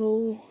I'm gonna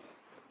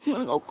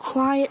go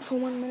quiet for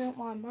 1 minute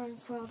while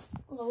Minecraft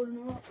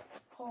loading up.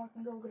 Or I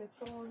can go get a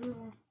charger.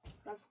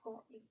 I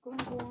forgot the gun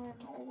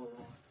over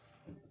there.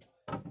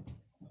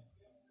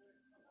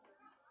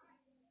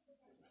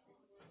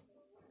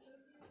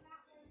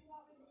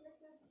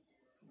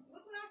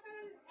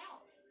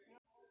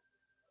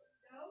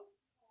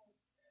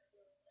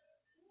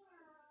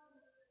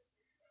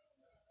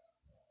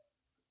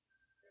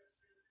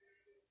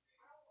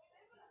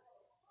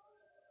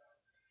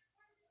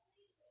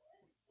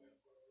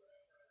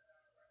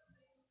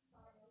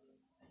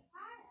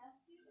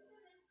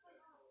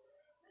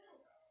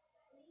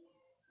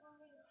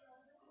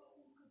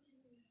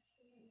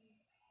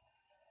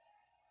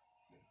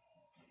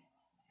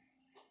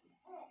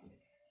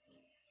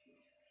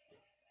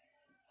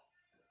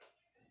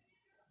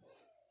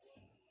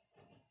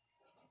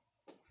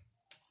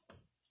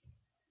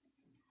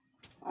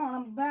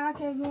 I'm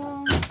back,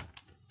 everyone.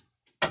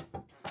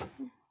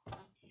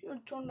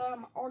 Should turn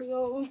down my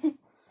audio.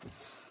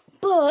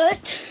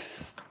 But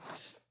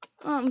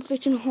I'm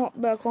fixing to hop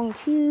back on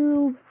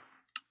Cube.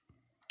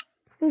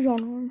 Who's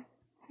on one?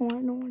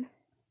 No one.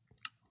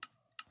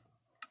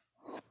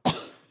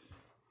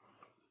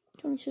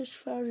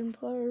 26,000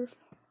 players.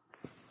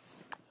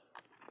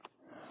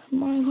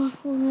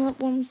 Minecraft going up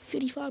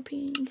 155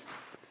 ping.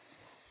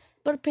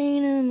 Better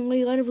ping and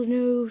later with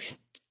news.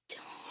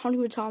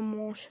 100 times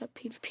more at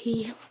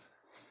PvP.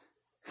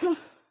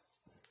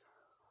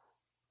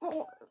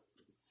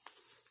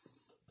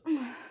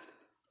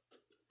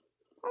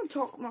 I'm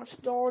talking about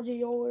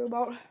Stargy earlier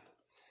about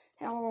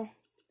how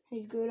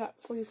he's good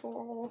at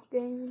free-for-all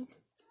games.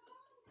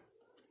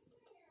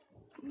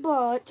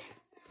 But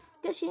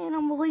guess he ain't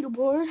on the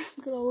leaderboard.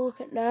 Because I'll look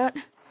at that.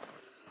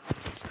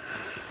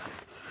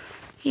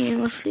 Yeah,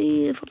 let's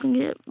see if I can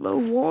get the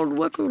world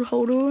record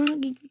holder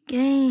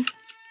game.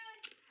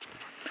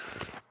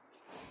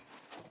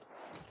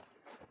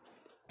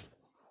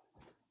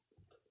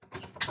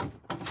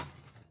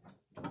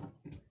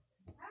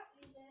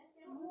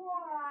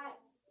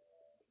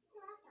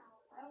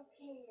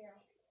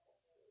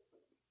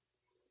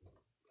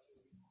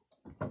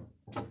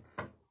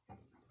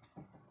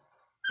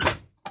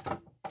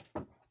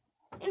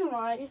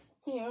 Anyway,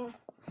 here.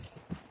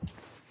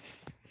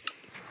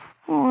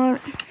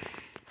 Alright.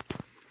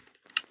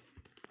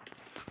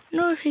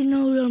 No, he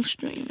knows I'm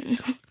streaming.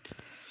 Hey,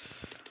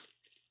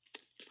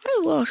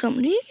 well,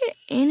 something. Do you get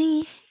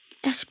any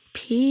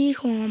SP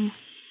from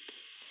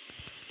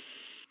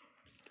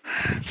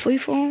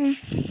free-for-all?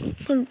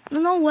 So,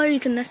 there's no way you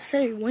can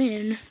necessarily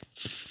win.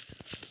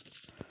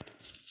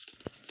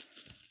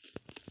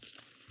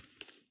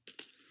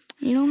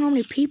 You know how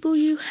many people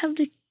you have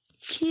to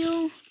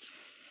kill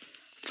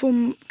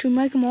to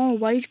make them all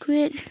rage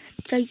quit?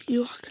 Take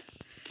you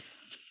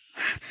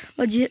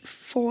legit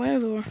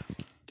forever.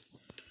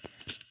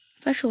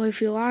 Especially if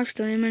you live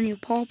stream and you're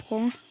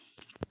popular.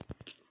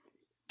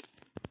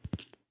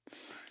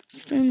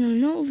 Stream with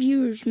no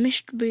viewers,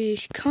 Mr.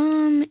 Beast.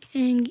 Come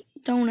and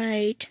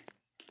donate.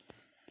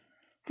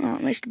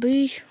 Alright, Mr.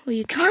 Beast, will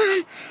you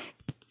come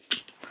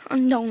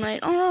and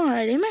donate?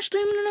 Alright, am I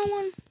streaming to no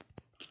one?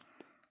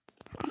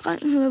 I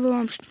think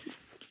whoever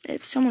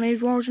if someone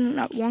is watching,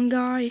 that one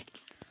guy,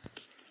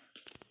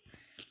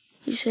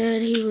 he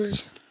said he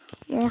was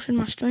watching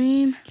my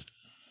stream.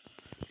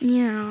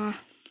 Yeah.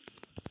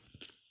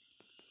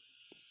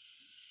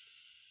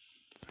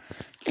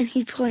 And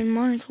he's playing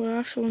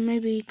Minecraft, so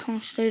maybe he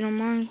concentrate on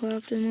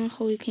Minecraft and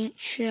so he can't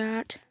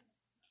chat.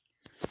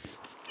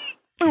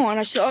 Oh, and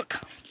I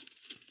suck.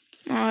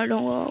 I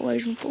don't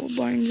always for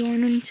Brian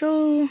joining,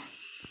 so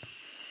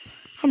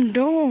I'm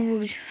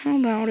dogs. How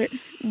about it?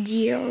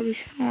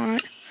 Yes,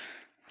 alright.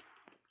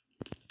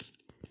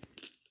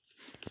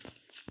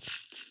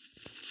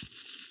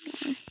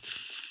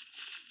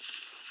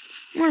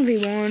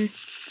 1v1.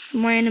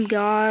 Some random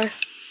guy.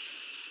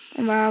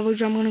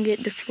 Veiwers, I'm gonna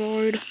get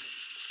destroyed.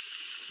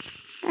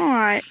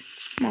 Alright.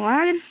 Am I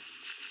lagging?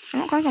 I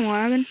don't think I'm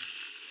lagging.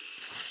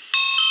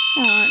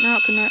 Alright, now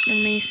it connected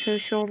me to the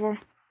server.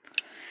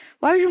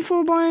 Version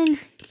 4 Brian.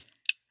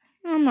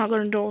 I'm not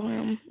gonna duel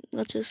him,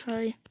 let's just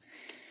say.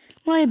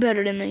 Way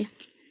better than me.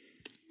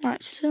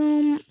 Alright,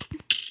 so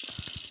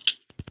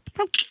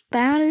how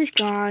bad is this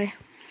guy?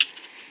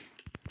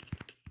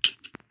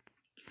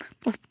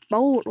 With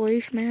bow at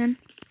least, man.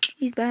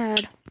 He's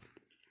bad.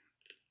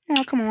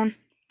 Oh, come on.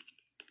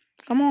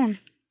 Come on.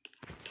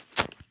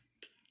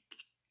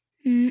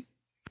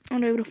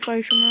 I'm able to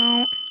face him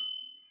out.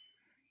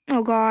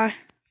 Oh god.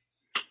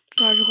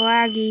 Guy's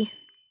laggy.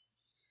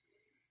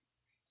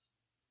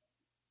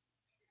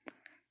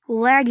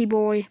 Laggy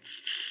boy.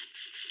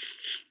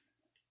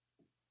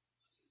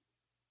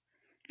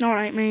 No,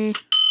 it ain't me.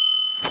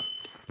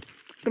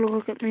 Gonna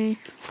look at me.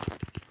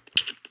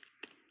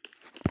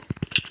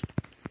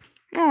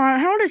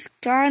 Alright, how is this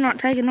guy not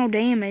taking no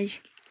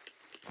damage?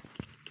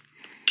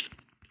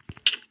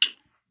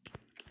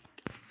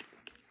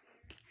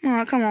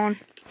 Alright, come on.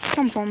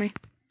 Come for me.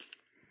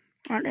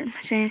 Alright then,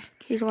 since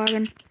he's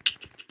lagging.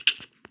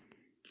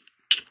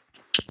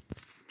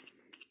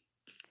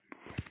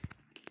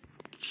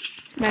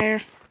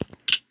 There.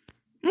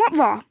 What the?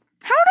 How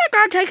that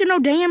guy taking no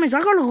damage?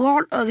 I got a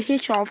lot of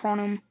hits off on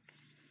him.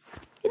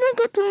 He didn't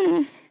get to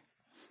me.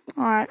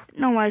 Alright,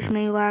 no way it's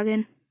me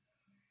lagging.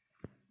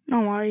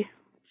 No way.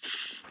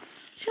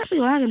 Shouldn't be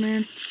lagging,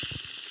 man.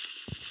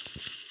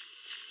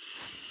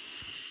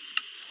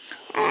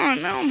 Oh,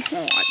 now I'm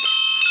hot.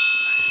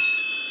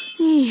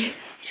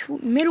 It's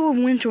middle of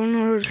winter and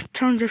there's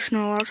tons of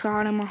snow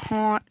outside and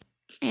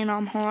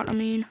I'm hot. I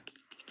mean.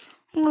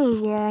 What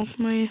is wrong with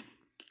me?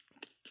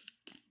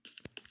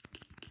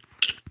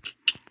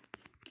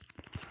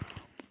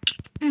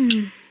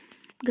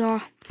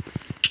 God.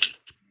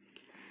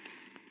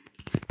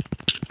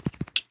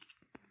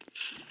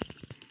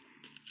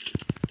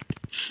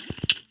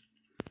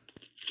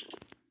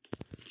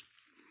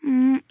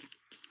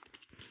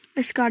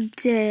 This guy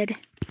dead.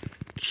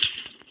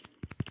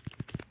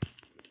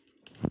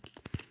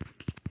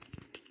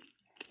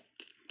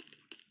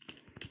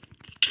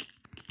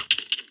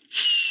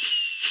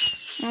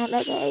 Oh,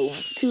 that guy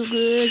went too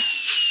good.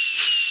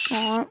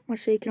 Alright,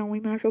 let's see, can we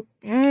match up?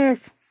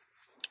 Yes!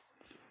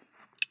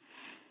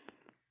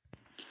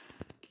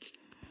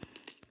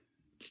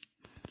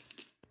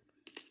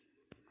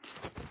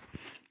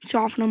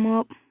 Soften him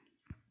up.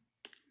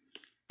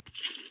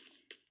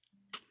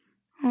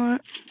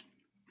 Alright.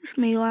 It's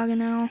me lagging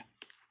now.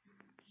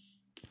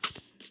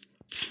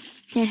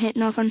 Can't hit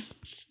nothing.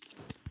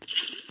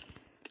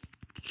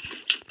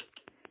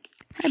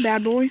 Hey,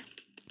 bad boy.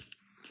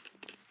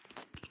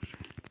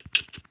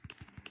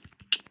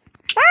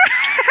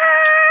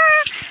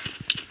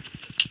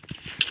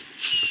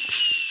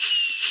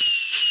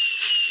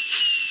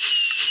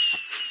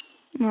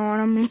 Know what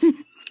I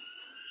mean?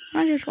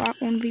 I just like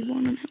 1v1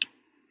 in him.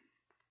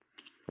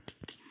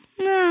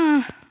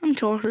 Nah, I'm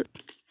toxic.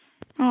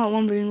 I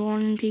like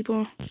 1v1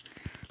 people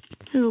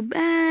who are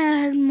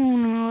bad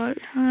more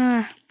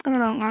I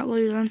don't like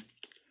losing.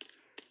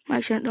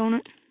 Makes sense, don't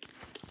it?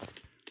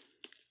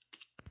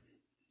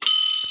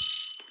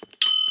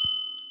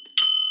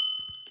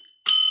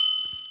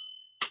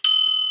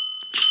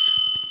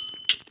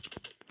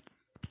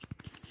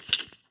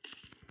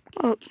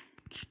 Oh.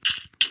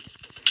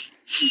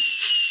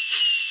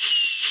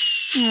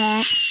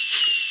 Alright.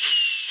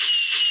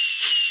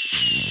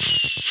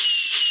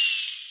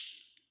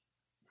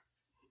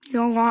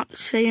 Y'all like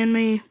seeing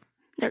me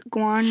that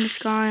grind this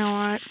guy?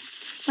 Alright.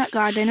 That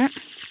guy didn't.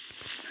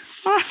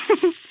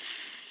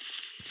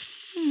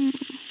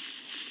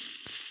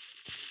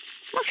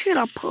 What should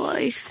I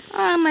place?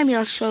 Maybe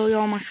I'll show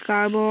y'all my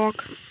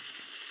skyblock.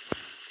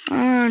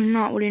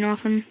 Not really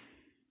nothing.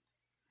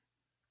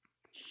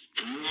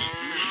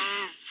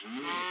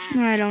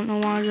 I don't know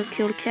why I just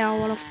killed a cow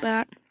right off the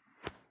bat.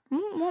 I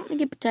want to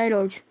get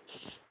potatoes.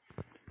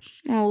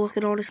 Oh, look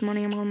at all this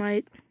money I'm gonna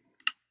make.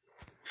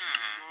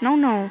 No.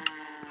 Nah.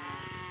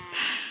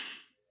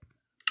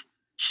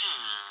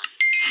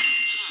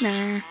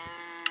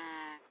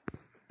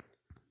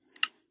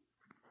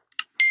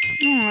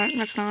 Alright,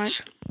 that's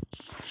nice.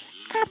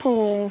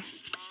 Apple.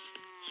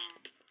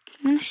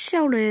 I'm gonna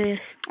sell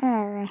this.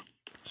 Oh.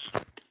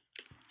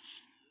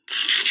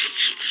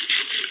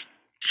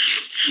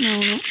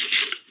 No.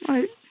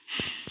 Wait.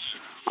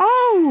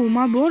 Oh,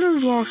 my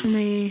brother's watching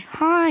me.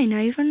 Hi,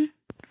 Nathan.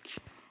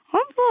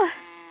 What the?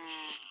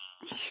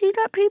 Did you see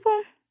that,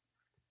 people?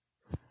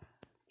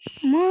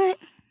 What?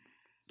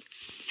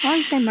 Why did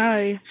you say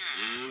Mary?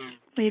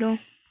 Little.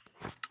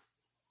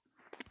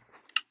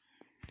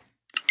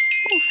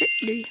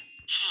 property.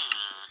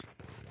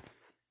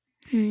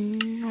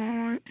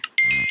 Alright.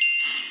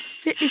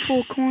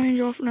 54 coins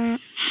off of that.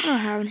 What do I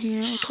have in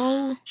here?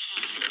 Coal.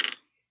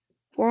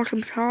 Water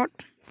and pot.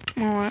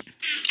 Alright.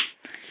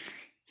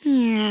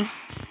 Yeah.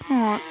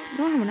 Alright.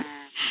 Do I have an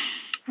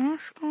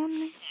ask on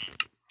me?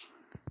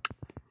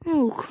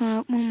 Oh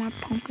crap, one of my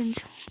pumpkins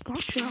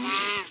got shot.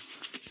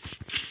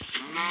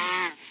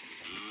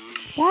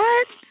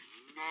 What?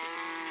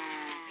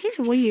 He's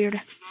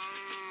weird.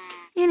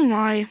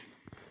 Anyway.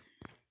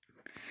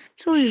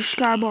 So here's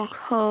Skyblock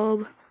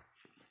Hub.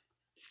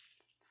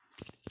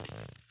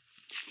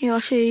 Yeah, I'll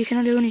show you. Can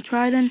I do any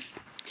trading?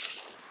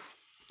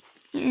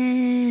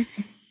 And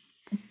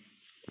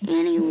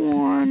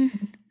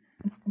anyone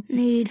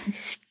need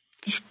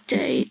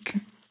steak?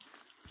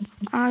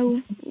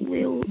 I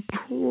will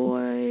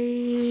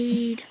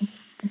trade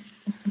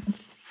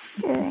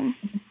for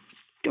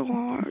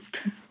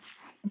dart.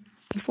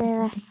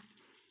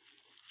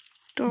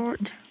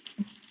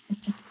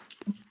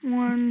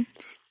 One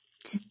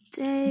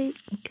steak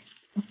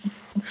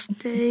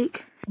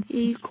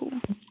equal.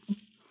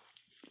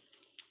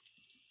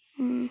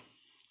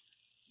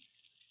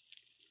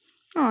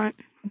 Alright.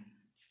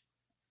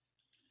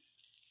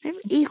 Maybe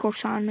equal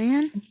sign,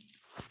 man.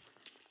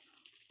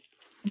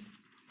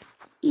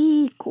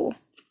 Equal.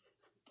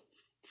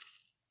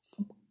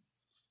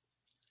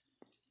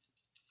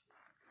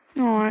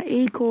 Alright,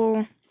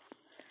 equal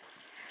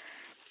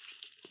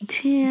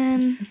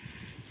 10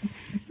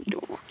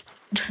 dot.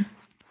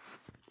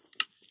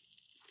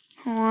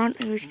 Alright,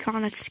 it was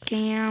kind of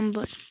scam,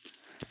 but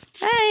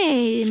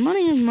hey,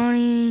 money is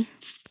money.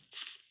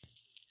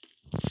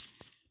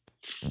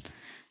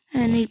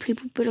 And these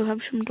people better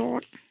have some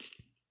dart.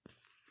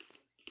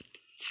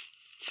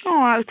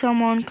 Alright,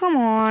 someone, come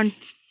on.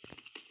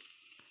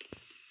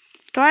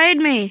 Trade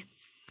me.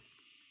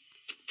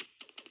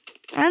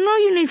 I know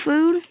you need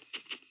food.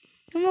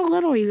 I'm not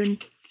little even.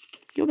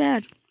 You're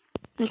bad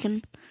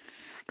looking.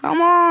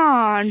 Come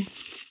on.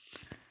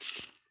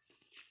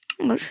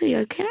 Let's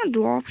see, can I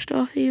drop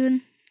stuff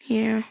even?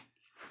 Yeah.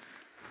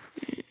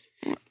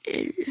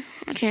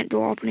 I can't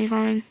drop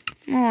anything.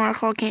 Oh, I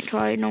can't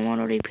trade. No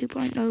wonder these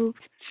people ain't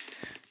noobs.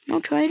 No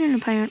trading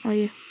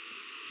apparently.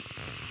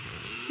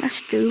 That's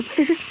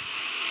stupid.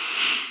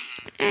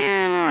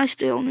 And I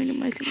still need to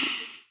make it.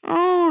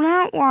 Oh,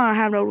 that's why I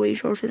have no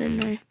resources in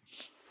there.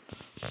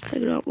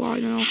 Take it up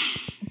right now.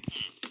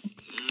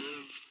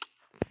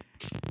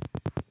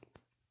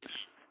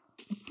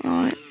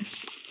 Alright.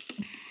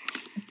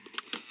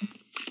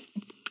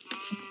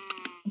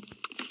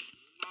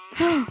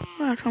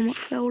 That's how much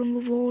fell in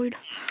the void.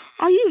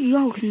 Are you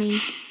joking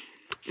me?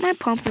 My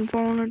pumpkin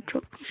farm I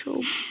took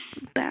so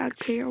bad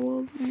care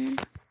of, man.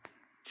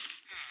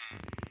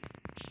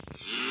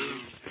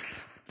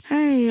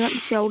 Hey, I can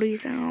sell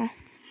these now.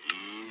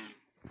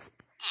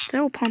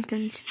 Sell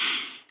pumpkins.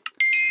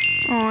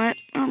 Alright,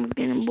 I'm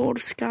getting bored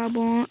of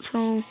Skyblock,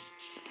 so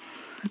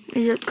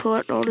I just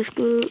collect all this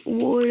good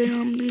wood and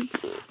I'm be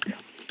good.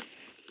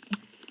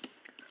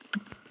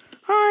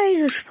 I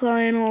just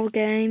playing all the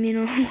game, you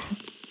know.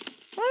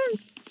 I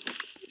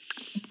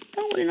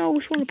don't really know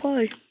which one to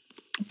play.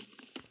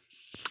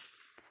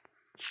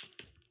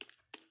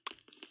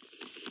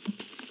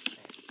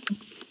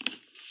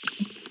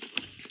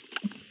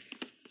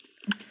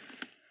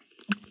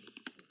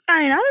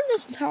 I mean, out of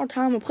this entire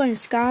time of playing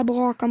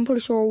Skyblock, I'm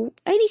pretty sure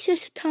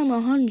 86 times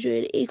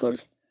 100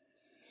 equals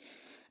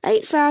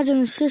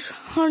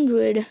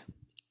 8,600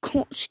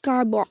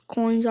 Skyblock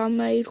coins I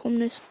made from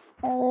this.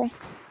 Oh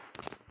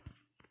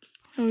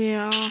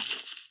yeah.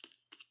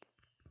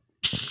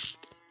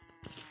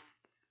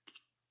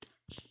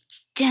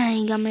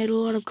 Dang, I made a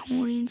lot of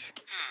coins.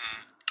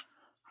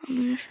 I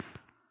mean,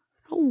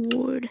 oh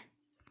wood.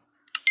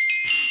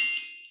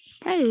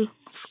 Hey,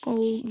 let's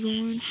go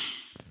join.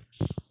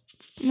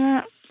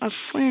 Not a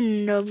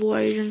friend of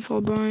Raisin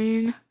for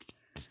Brain.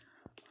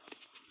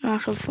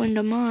 That's a friend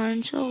of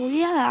mine, so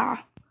yeah.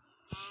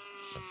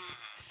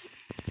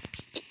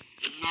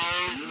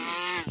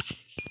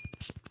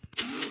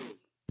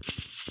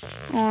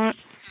 Alright.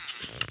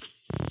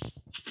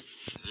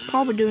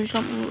 Probably doing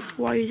something with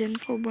Raisin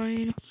for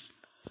Brain.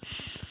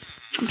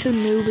 I'm too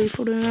newbie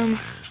for them.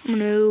 I'm a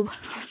noob.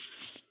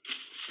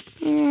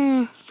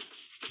 Yeah.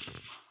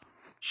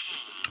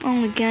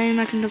 Only game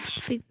I can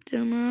defeat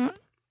them at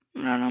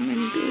that I'm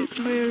any good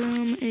compared to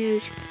them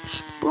is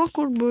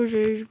Blockwood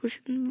Blizzards, which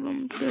is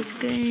the best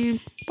game.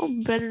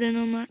 Probably better than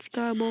them at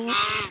Skyblock.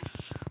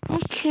 I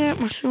don't care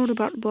my sword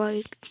about the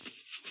bike.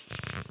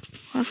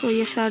 Actually,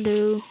 yes I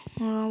do.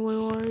 I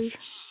always.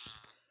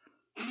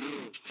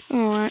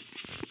 Alright.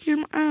 Here's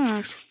my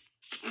ass.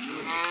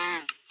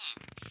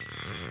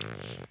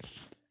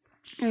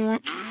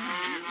 Alright.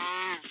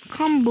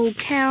 Combo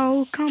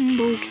cow. Cow,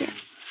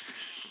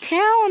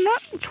 I'm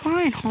not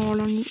trying hard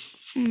on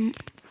you.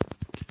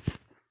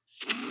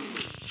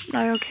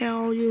 There,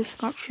 cow, you just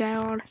got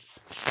showered.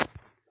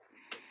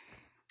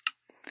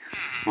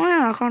 Oh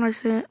yeah, I kinda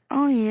said,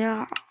 oh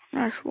yeah,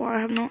 that's why I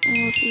have not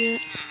noticed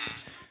yet.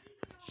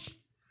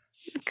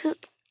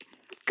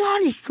 God,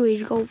 these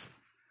trees go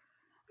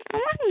Am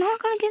I not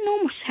gonna get no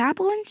more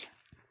saplings?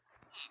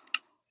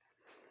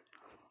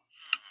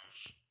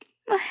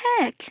 The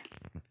heck?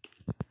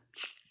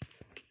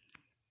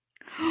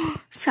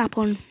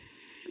 Sapling.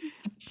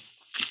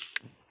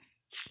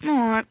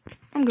 Alright,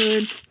 I'm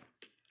good.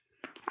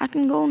 I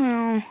can go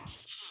now.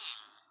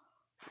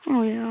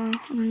 Oh yeah,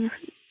 I'm gonna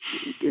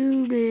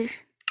do this.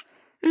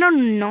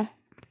 No.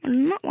 I do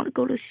not want to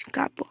go to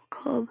Scrapbook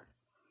Hub.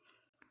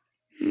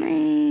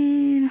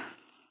 Main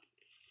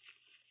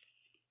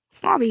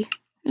lobby.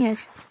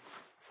 Yes.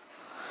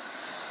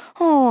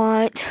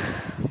 Alright.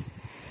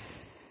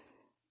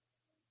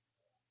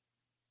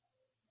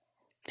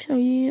 So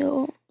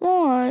yeah.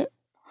 Alright.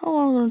 How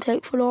long is it gonna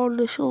take for all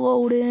this to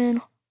load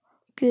in?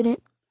 Get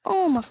it.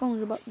 Oh, my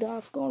phone's about to die.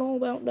 I forgot all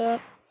about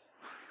that.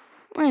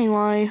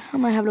 Anyway, I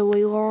might have to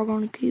relog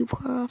on the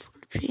Cubecraft.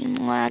 It's being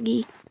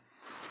laggy.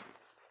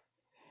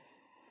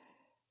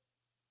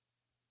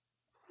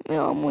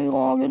 Yeah, I'm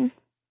relogging.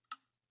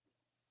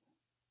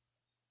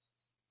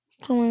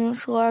 Something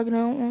that's lagging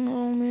out on it,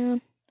 oh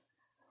man.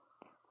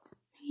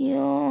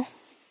 Yeah.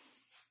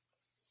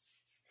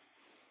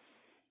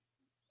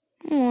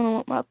 I wonder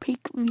what my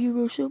peak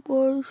viewership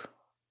was.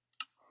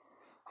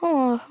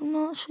 Oh, I've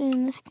not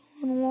seen this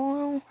in a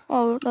while.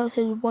 Oh, that's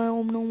his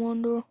realm, no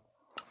wonder.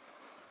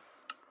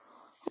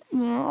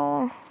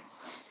 Yeah.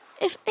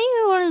 If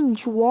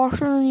anyone's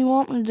watching and you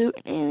want me to do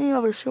any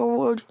other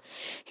sword,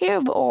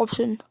 here's the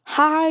option.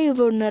 Hive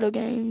or Nether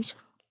Games.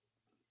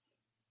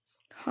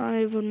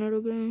 Hive or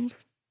Nether Games.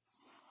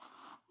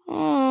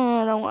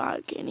 I don't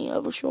like any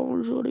other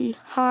swords really.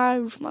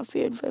 Hive's my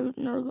favorite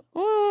Nether Games.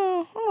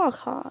 I like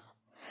Hive.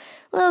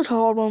 Well, it's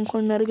hard when I'm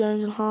playing Nether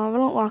Games and Hive. I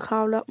don't like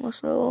Hive that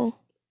much though.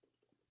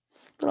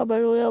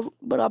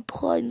 But I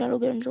played Nether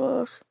Games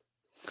less.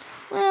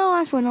 Well,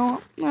 actually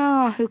not.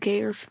 Who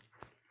cares?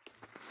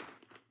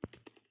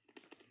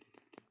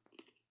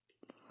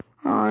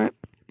 Alright.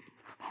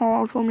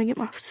 Hard for me to get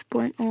my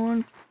sprint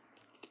on.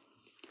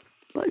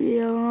 But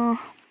yeah.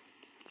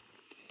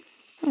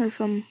 There's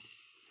some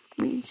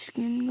meat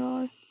skin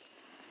guy.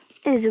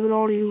 Is it with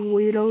all these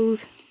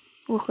weirdos?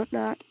 Look at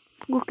that.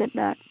 Look at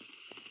that.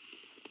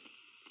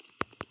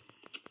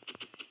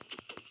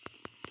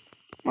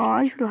 Oh,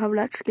 I should have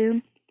that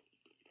skin.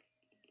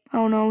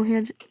 Oh no,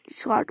 his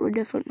slightly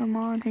different than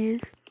mine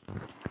is.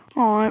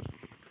 Alright.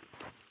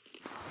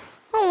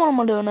 Oh, what am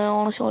I doing now,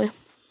 honestly?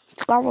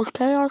 Scotland's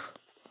Chaos?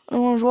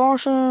 Anyone's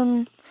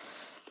watching?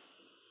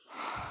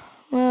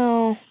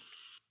 Well,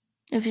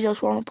 if you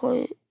just want to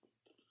play it.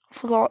 I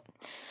forgot.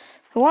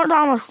 The one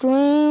time I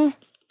streamed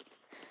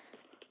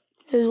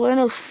is when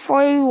it was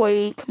free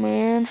week,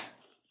 man.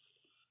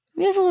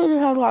 Usually they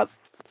have like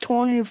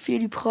 20 or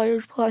 50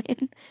 players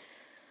playing.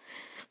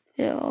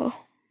 Yeah,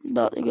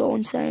 about to go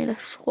insane.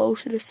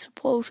 Explosive,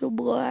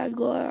 lag.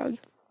 I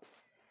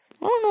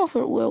don't know if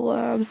it will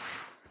lag.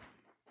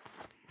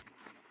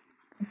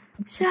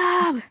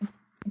 Sub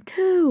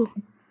 2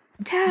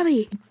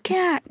 Tabby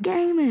Cat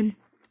Gaming.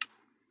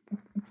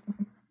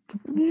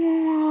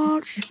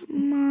 Watch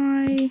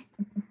my.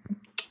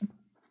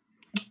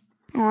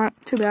 Alright,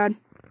 too bad.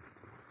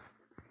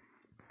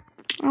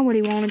 I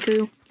already wanted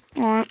to.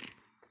 Alright.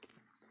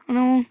 I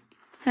know.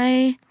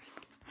 Hey.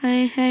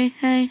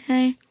 Hey.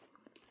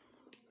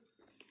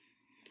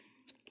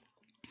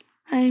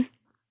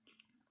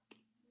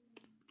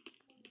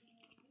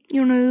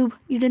 You noob.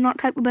 You did not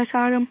type the best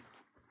item.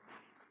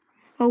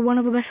 Or one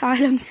of the best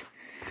items.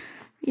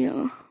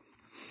 Yeah.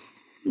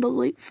 The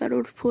late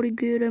feather's pretty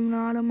good of an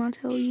item, I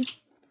tell you.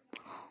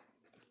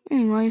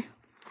 Anyway.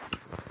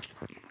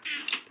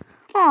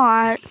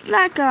 Alright,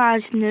 that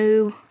guy's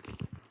noob.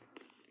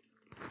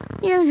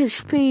 Used his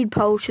speed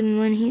potion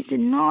when he did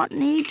not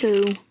need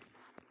to.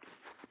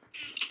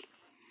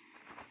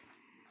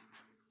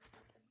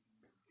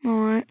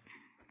 Alright.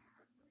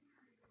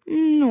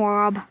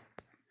 Knob.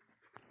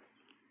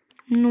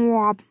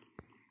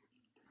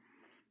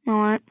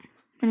 Alright.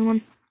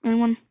 Anyone's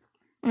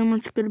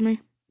good at me?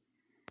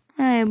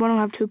 Hey, but I don't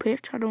have 2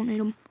 picks. I don't need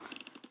them.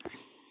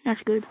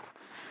 That's good.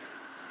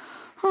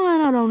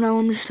 Alright, I don't know.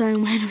 I'm just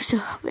saying random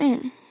stuff.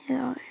 And,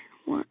 yeah,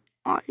 what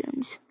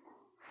items?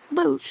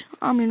 Boots.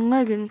 I mean,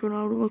 leggings, what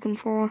I was looking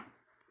for.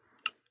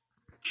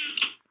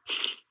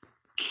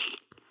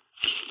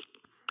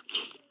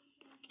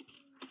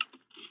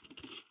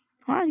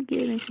 I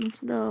get me some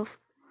stuff.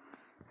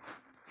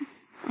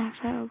 I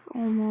have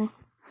almost.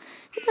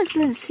 You guys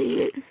didn't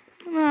see it.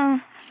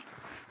 I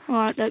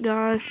like that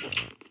guy.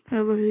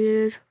 Whoever he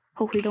is.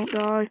 Hope he don't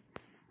die.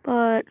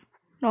 But,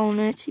 don't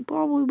it? He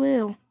probably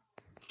will.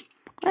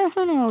 Well,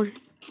 who knows?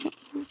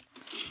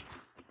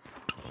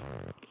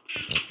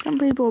 Some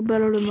people are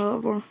better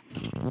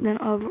than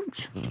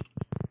others.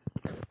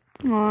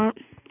 Alright.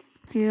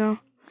 Yeah.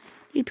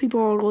 These people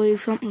all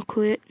leave something to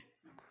quit.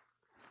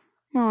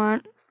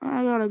 Alright.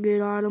 I got a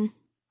good item.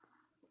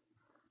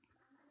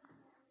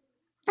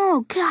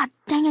 Oh, god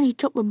dang it, he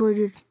took the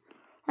bridges.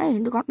 I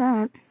ain't got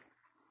that.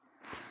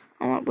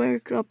 Alright, where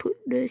could I put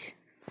this?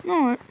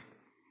 Alright.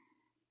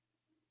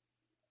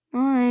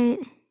 Alright.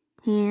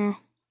 Yeah.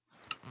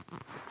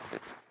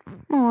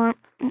 Alright.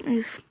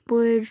 this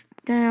bridge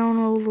down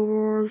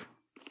over.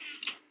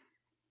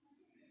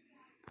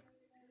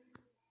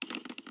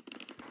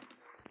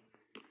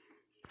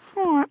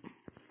 Alright.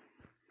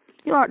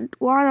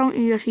 Why don't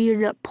you just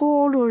use that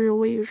portal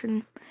you're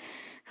using?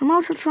 So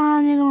most of the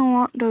time you're going to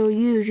want to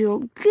use your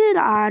good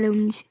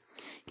items,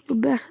 your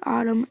best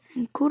item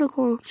in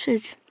critical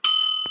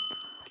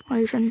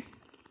situation.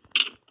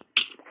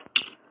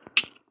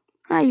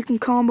 Now you can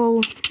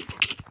combo.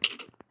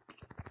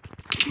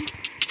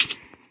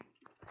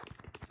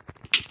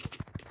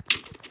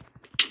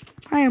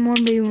 I am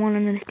 1v1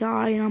 in this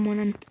guy and I'm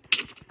winning.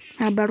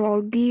 I have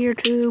better gear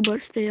too,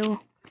 but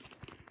still.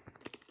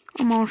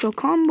 I'm also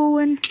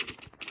comboing.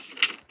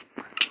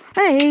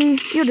 Hey,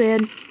 you're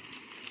dead.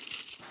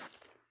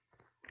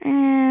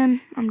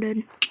 And I'm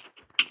dead.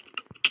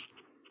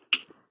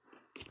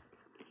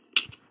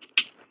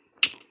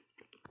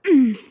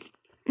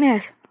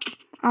 Yes,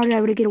 I was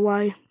able to get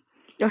away.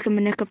 Just in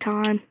the nick of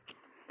time.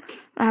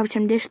 I have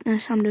some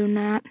distance, I'm doing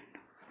that.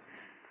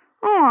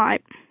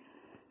 Alright.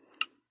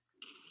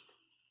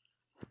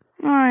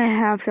 I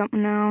have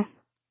something now.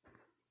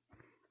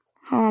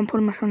 Oh, I'm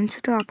putting myself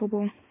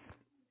unstoppable.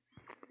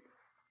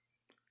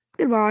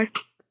 Goodbye.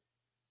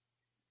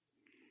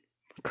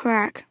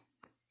 Crack.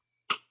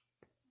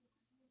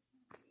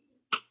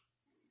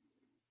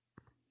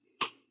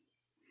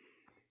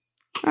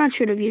 I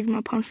should have used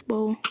my punch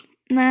bowl.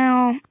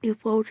 Now, you're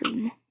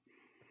floating.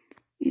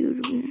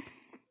 Usual.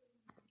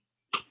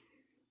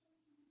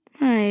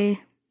 Hey,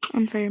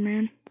 unfair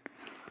man.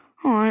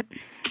 Alright.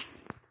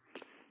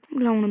 I'm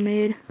going to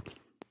mid.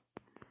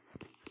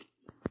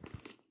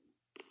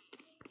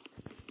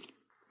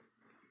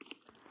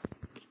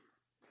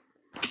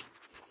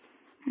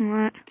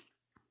 Alright.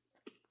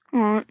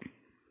 Alright.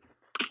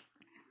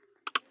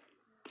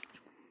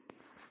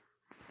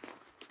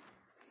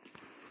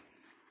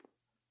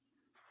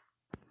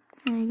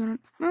 Are you gonna...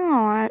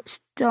 Alright,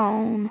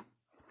 stone.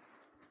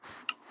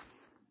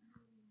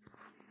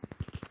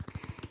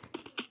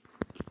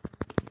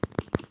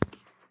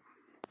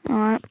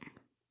 Alright.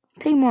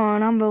 Team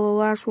 1, I'm the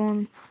last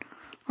one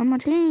on my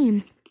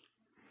team.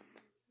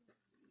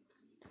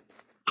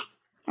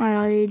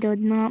 I did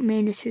not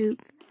mean to shoot.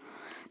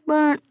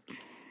 But,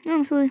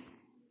 honestly,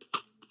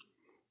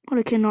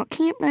 I cannot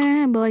camp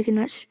there, but I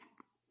cannot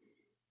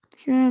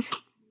just...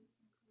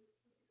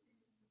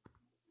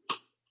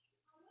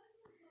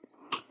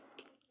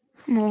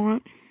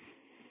 Alright.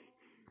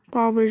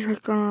 Probably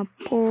just gonna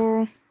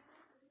pull.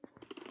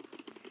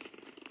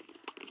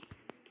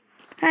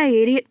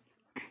 Hey, idiot.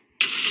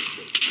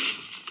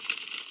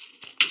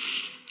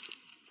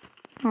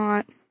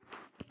 Alright.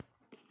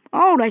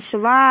 Oh, they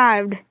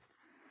survived.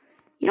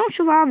 You don't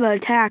survive the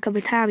attack of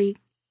a tabby.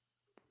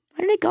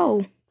 Where did it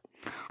go?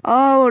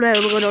 Oh, that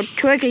little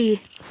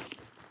tricky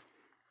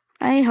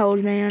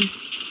a-holes, man.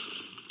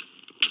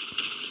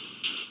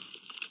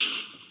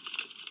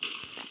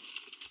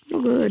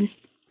 You're good.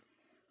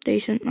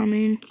 Decent, I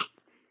mean.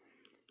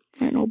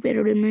 Ain't no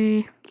better than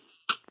me.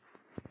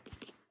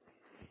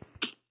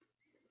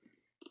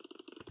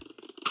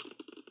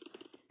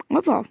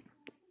 What's up?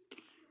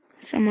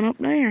 Someone up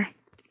there.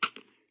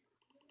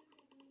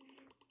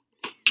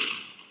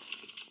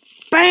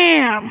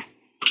 Bam!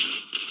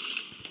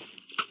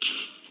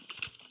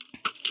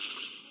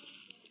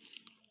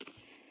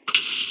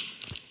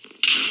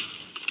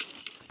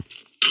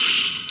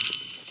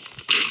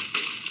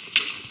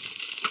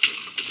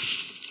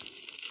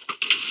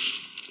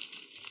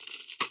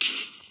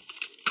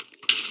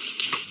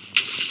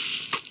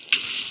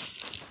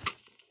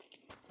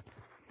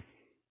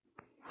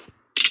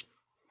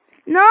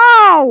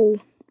 No!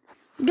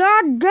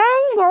 God dang,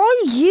 I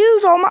always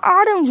use all my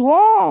items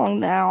wrong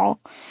now.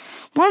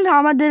 One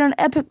time I did an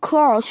epic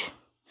crush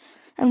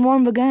and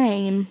won the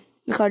game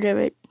because of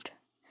it.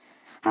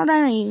 How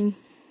dang.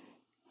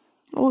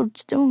 Oh,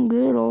 it's doing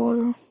good,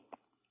 or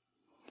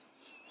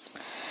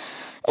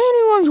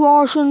anyone's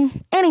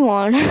watching.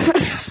 Anyone.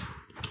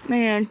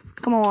 Man,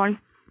 come on.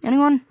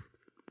 Anyone?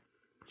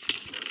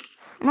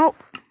 No.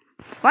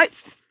 Wait.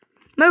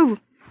 Move.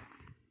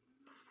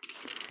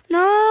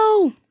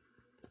 No.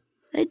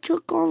 They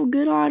took all the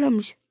good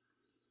items.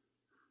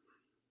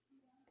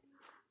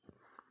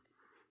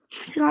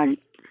 It's not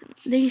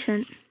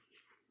decent.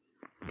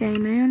 Okay,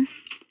 man.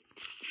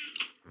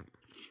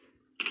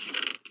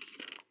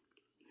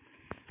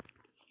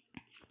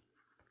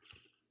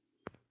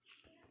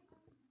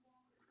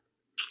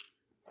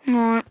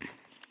 Alright.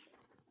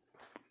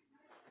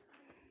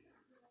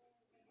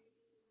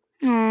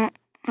 Alright,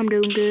 I'm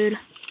doing good.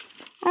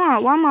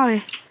 Alright, why am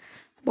I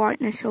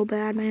brightness so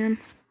bad, man?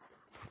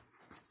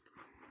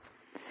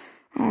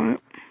 Alright,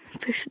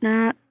 fish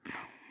that.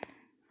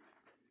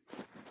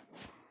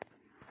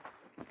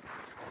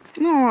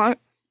 Alright,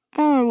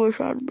 I wish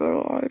I had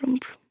better items.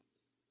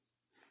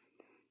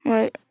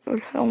 Wait,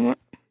 there's helmet.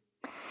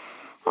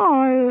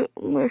 Alright,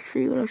 let's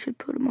see what I should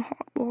put in my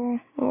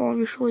hotbar.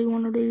 Obviously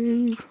one of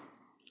these.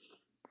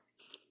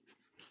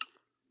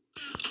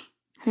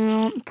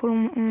 Yeah, put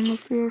them on the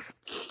fish.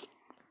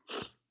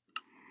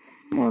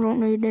 I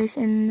don't need this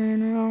in there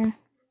now.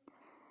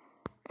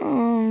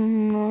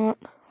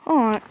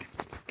 Alright.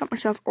 Got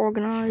myself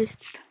organized.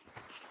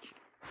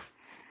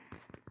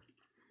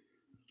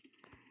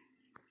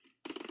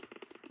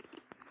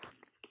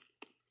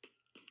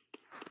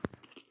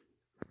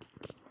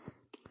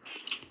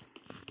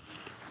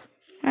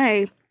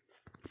 Hey.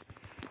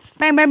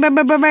 Bam, bam, bam,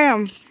 bam, bam,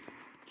 bam.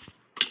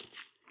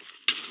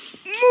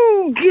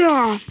 Oh,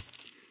 God.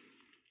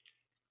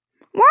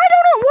 Why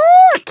don't it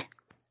work?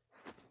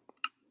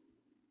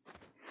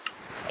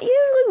 It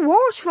usually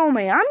works for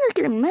me. I'm just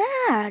getting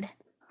mad.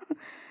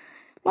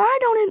 Why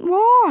don't it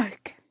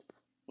work?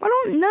 Why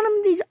don't none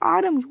of these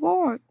items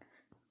work?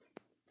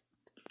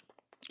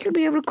 Should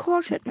be able to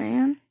crush it,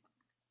 man.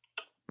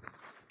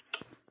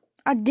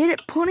 I did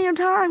it plenty of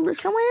times, but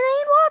some of it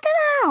ain't working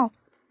out.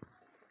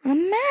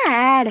 I'm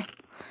mad.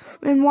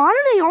 And why do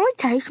they only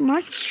take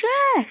my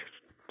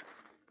chest?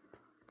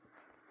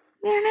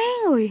 Getting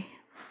angry.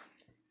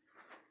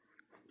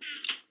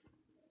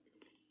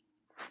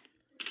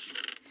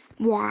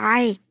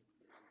 Why?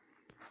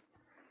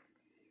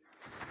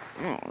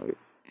 Oh,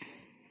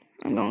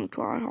 I'm gonna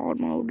try hard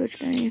mode this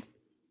game.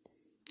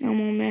 I'm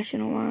gonna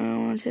messing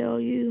around, I tell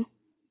you.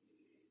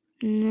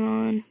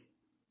 None.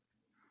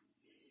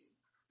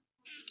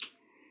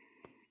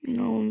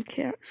 No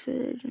cat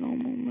says no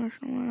more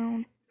messing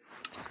around.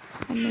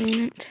 I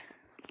mean it.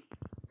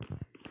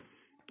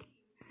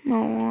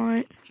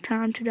 Alright,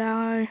 time to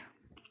die.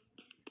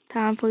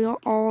 Time for you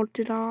all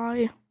to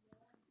die.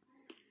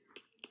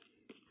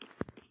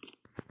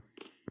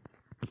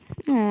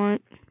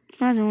 Alright,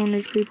 imagine one of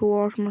these people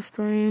watch my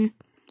stream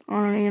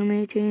on an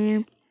enemy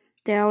team.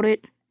 Doubt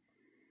it.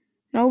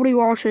 Nobody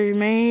watches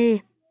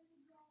me.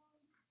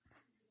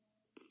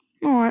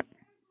 Alright,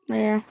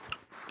 there.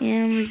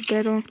 Enemy's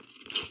better.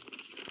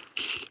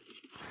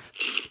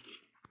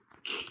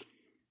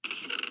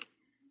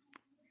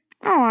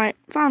 Alright,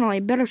 finally,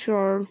 better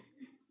sword.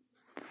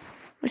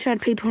 Wish I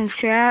had people in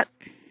chat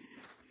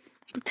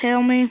to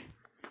tell me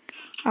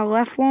I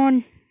left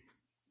one.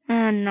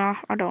 No,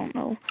 I don't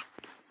know.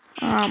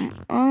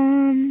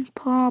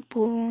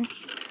 Unpopular.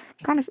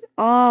 Kind of.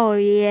 Oh,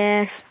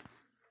 yes.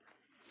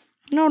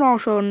 Not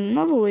also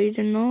another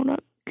reason, though,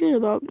 that's good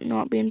about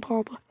not being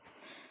popular.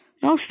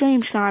 No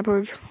stream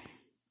snipers.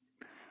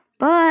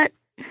 But,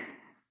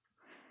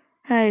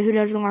 hey, who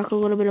doesn't like a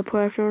little bit of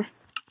pressure?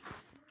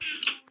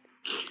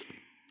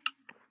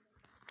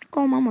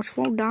 Oh, I'm almost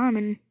full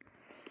diamond.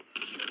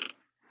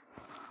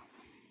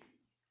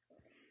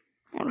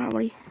 I don't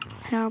really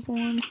have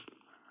one.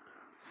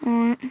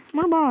 Alright,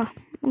 what about a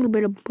little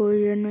bit of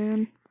bullshit,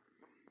 man?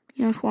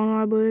 Yes, why am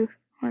I blue?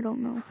 I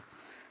don't know.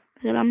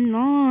 But I'm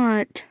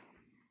not.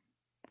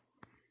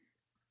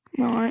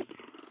 Alright.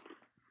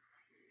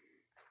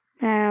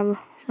 Have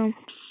some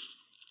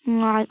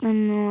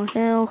lightning or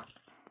hell.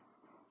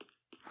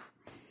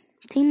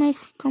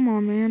 Teammates, come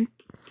on, man.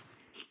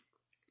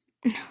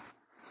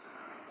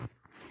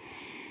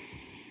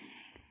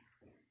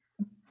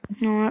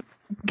 Alright.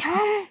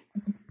 Come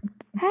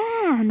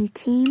on,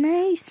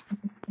 teammates.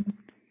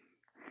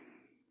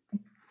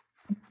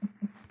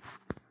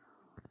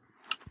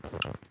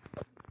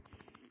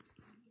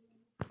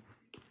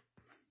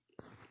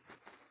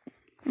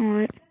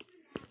 Alright.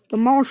 The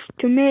march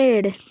to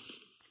mid.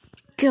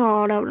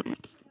 God, that was a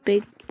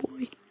big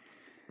boy.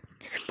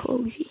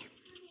 Explosive.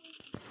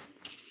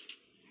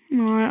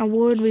 Alright, I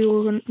would be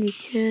looking at these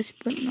chests,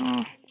 but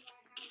no.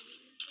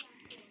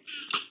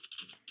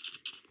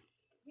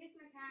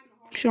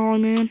 Sorry,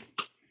 man.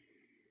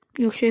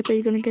 Your ship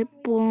is gonna get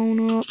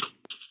blown up.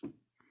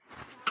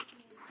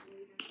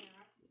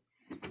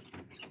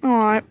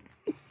 Alright.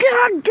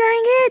 God dang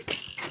it!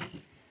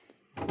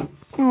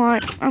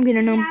 Alright, I'm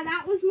getting them. Yeah,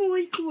 that was more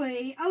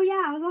quick. Oh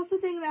yeah, I was also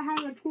thinking about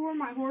having a tour of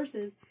my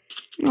horses.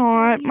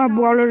 Alright, my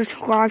brother's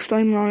live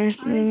streaming on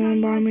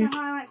Instagram by me.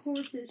 I like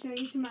horses, so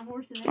you see my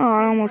horses. Oh,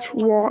 I almost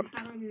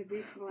walked.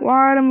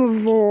 Right in the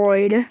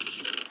void.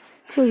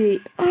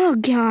 Sweet. Oh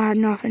god,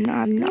 nothing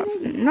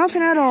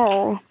at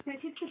all.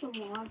 That takes up a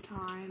lot of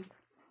time.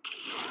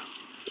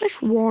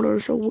 This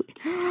water's so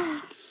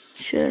weird.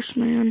 Shit,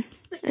 man.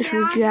 This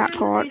is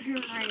jackpot.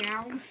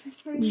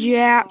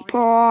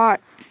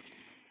 Jackpot.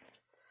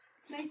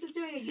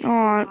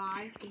 Alright.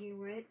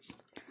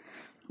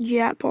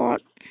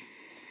 Jackpot.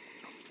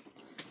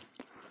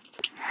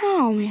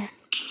 Oh, man.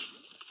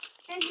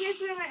 And here's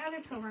one of my other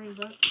programming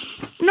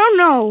books. No. I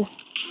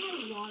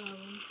have a lot of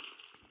them.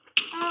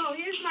 Oh,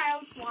 here's my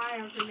old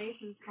flyer for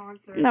Mason's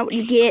concert. That what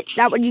you get.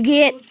 That what you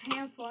get.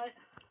 Pamphlet.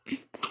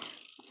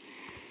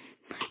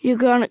 You're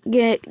gonna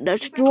get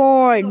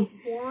destroyed. The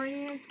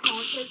boringest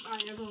concert I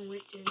ever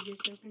went to.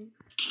 Just joking.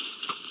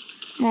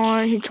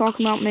 Alright, he's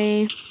talking about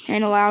me.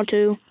 Ain't allowed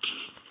to.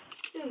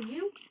 Who,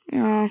 you?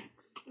 Yeah.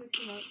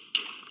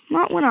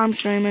 Not when I'm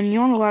streaming.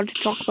 You aren't allowed to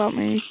talk about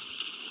me.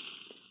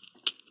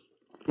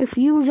 If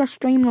you were just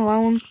streaming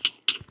alone,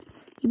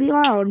 you'd be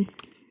loud.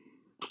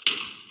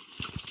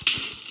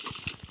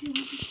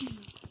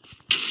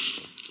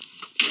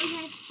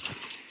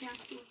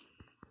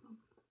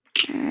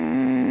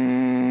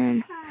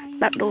 And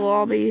back to the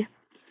lobby.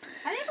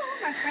 I think all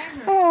my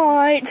friends are.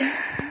 Alright.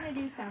 I'm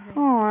gonna do 27.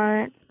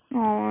 Alright.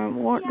 Alright,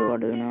 what do I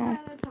do now?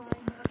 At a time,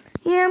 but-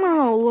 Yeah, I'm gonna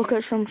go look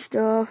at some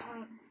stuff.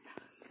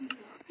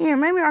 Here,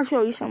 maybe I'll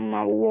show you some of my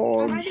I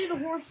awards. might do the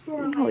horse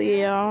store. Oh,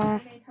 yeah. I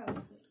may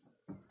post it.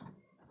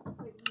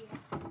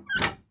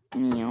 But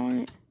Yeah,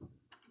 alright.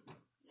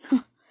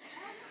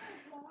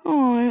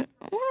 Alright.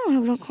 I don't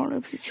have no Call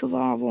of Duty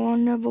Survival. I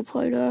never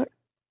played that.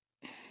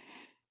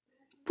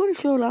 Pretty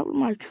sure that was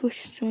my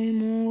Twitch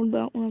stream all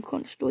about when I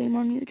couldn't stream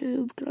on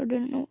YouTube because I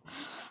didn't know.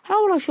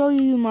 How would I show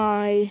you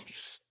my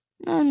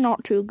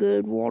not too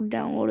good world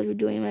download of a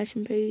Dream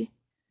SMP?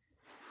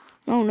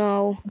 Oh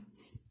no.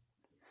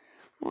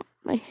 What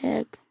the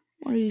heck?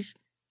 What are these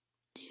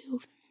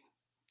deals?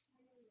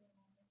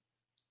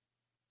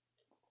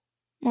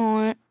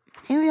 Alright,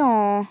 here we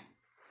are.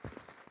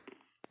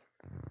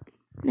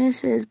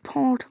 This is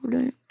part of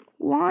the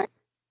what?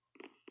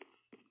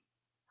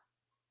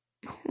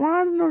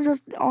 Why are there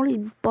just all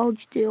these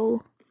bugs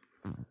still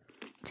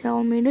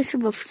telling me this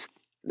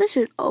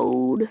is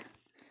old?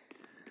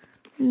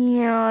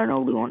 Yeah,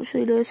 nobody wants to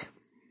see this.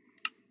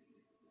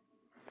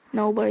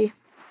 Nobody.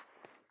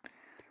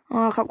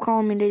 Oh, I kept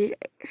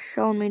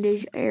showing me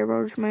these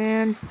errors,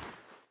 man.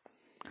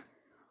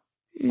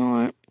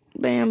 Alright,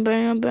 bam,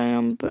 bam,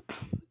 bam,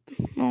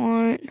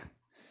 alright.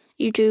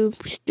 YouTube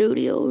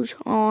Studios.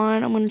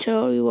 Alright, I'm gonna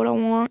tell you what I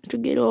want to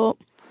get up.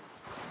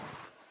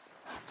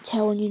 I'm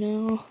telling you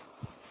now.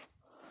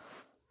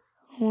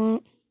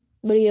 What?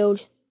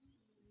 Videos.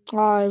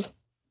 Live.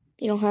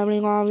 You don't have any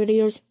live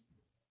videos?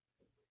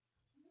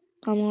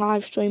 I'm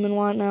live streaming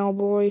right now,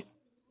 boy.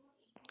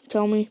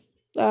 Tell me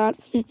that.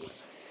 I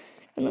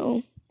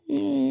know.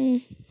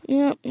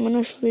 Yeah, my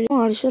next video.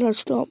 Oh, I said I'd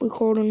stop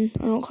recording.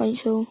 I don't think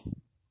so.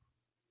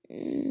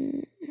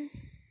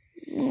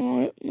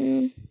 Alright,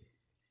 man.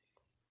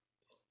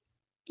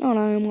 Oh,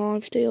 no, I'm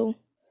live still.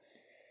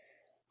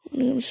 I'm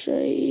gonna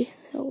say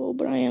hello,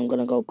 but I am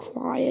gonna go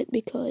quiet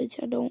because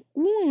I don't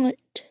want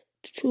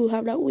to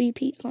have that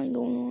repeat thing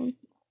going on.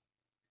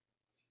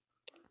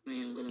 I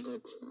am gonna go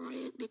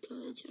quiet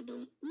because I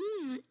don't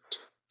want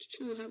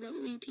to have that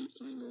repeat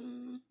thing going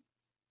on.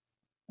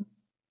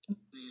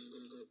 I am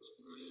gonna go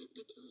quiet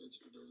because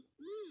I don't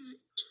want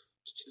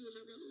to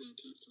have that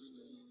repeat thing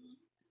going on.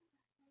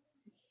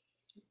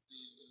 I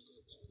am gonna go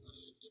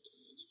quiet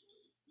because I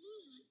don't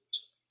want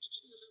to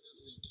have that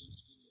repeat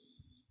thing going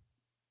on.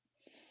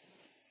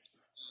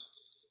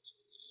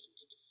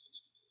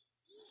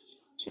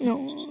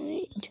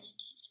 Alright,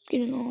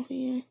 getting off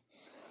here.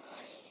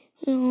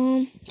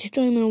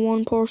 Streaming to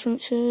one person,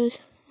 it says.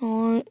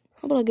 Alright,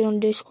 how about I get on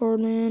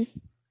Discord, man?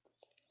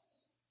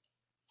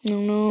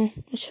 No,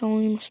 it's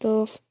showing you my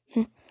stuff.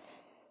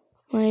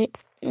 Wait,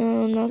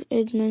 not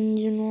admin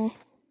general.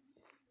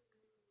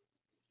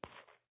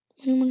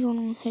 Humans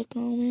on heck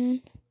no,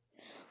 man.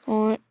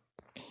 Alright.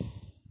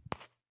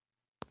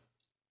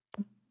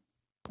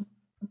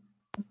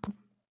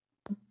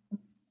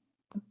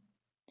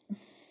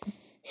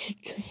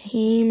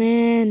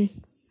 Streaming.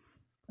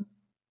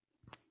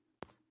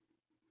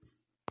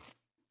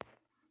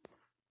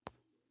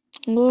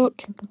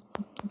 Look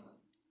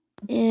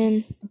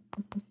in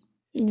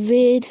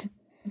vid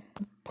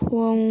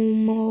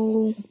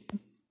promo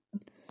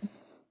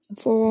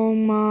for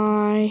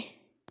my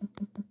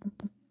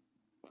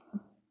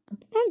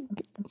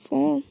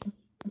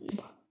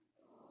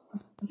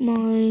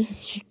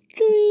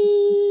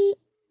stream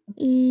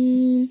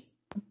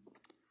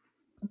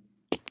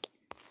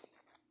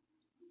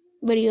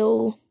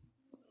video.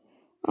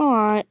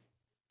 Alright.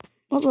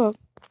 What the?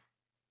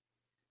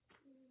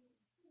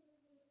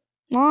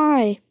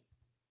 Why?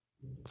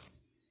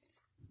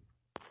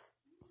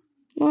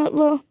 What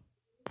the?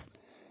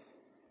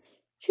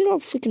 She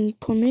don't freaking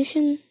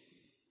permission.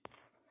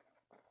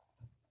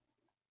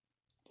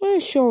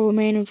 Where's server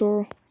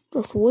manager?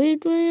 That's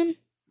weird, man.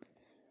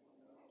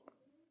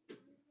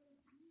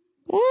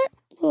 What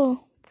the?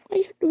 I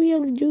used to be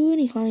able to do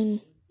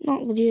anything.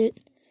 Not legit.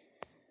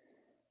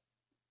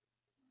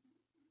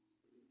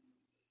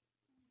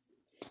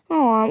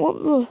 Alright,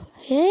 what the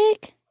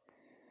heck?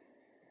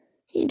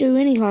 Can't do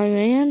anything,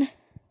 man.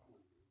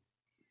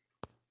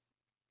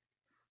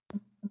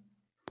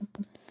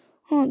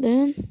 Alright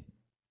then.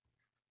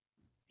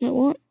 Wait,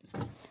 what?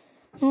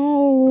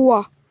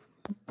 No.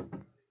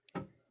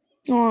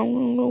 Alright, I'm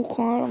gonna go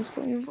quiet. I'm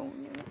streaming for a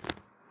minute.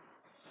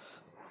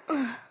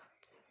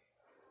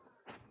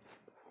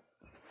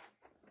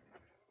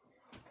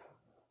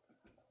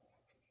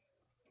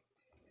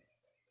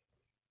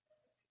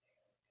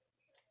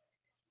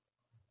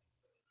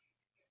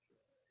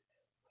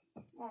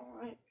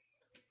 Alright.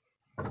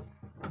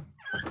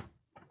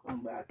 I'm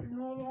back to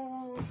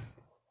normal.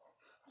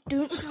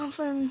 Doing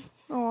something.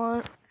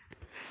 Alright.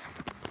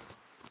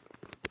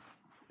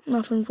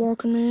 Nothing's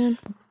working, man.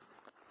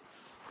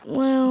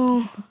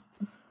 Well,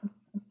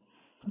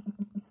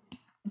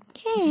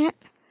 can't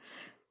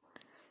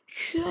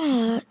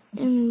chat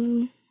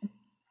in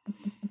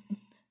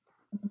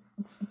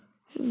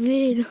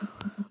vid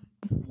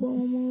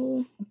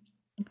promo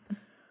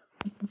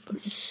for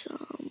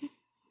some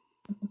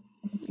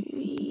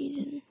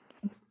reason.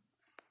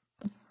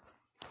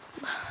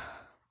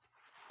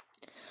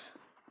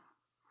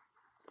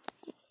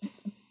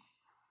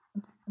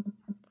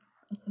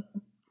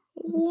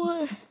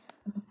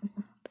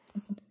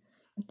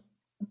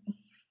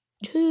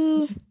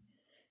 to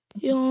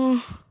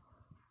your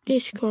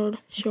Discord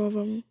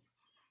server.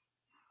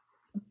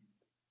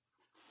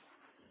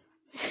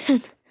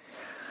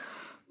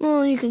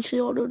 Well, you can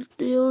see all the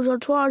deals. I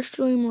tried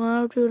streaming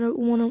live, but it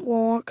wouldn't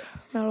work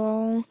at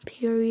all,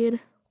 period.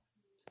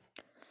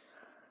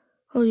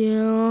 Oh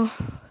yeah,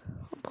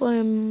 I'm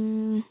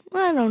playing,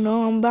 I don't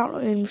know, I'm about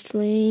to end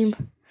stream.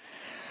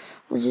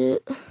 Was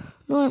it?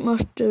 Not much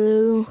to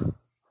do.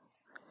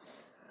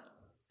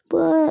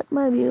 But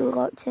maybe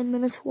like 10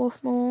 minutes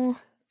worth more.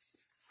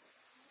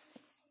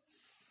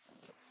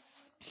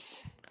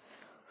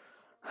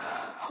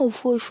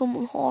 Hopefully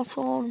someone hops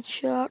on and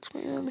chats,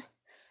 man.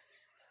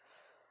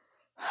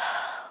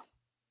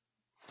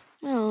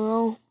 I don't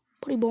know.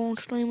 Pretty boring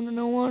streaming to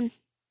no one.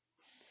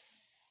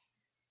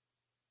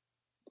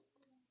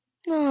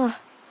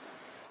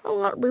 I'm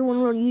not be one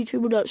of the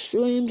YouTubers that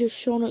stream just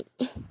Sonic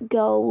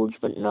Golds,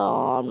 but no,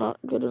 I'm not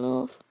good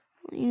enough.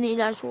 You need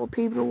actual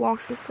people to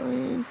watch the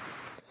stream.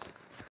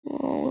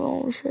 Oh, I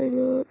always say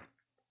that.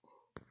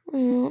 Yeah,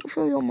 let me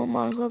show you all my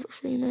Minecraft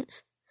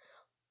achievements.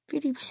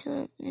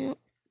 50%, yeah,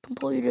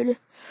 completed.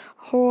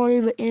 Hurry,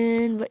 the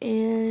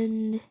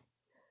end.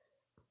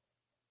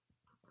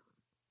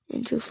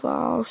 Enter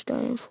file,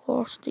 staying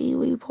frosty,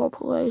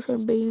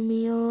 repopulation, beam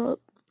me up,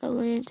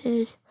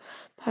 Atlantis,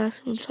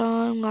 passing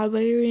time,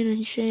 librarian,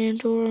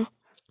 enchanter,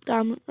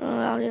 diamond,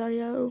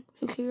 who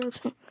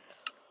cares?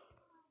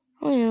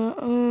 Oh yeah,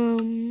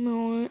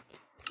 no,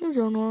 here's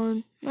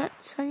online, that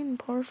same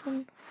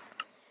person.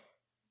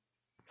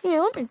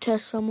 Yeah, let me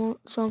test something,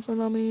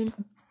 I'm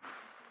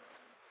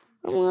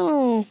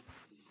gonna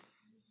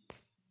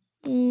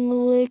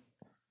look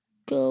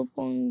up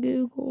on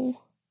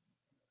Google.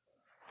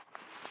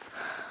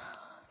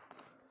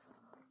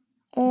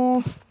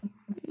 Off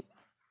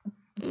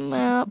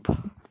map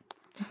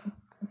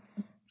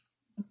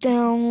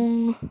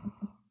download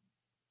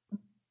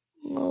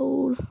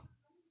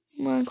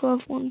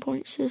Minecraft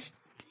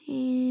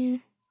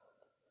 1.16.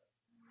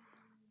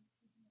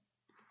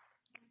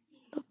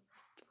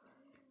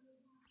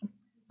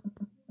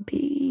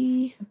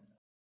 P.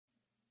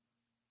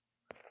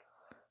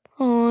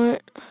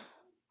 Alright.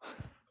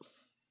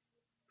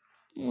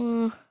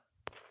 No.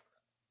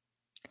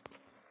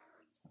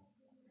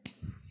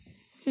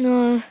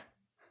 No.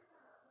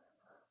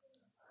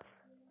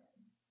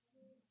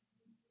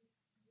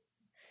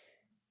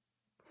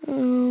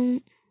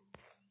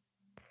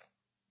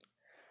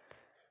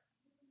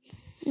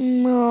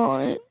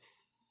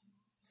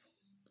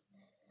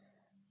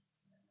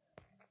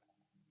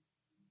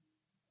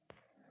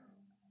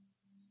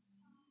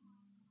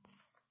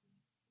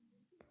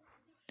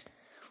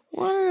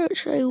 Why did it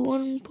say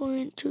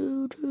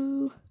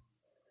 1.22?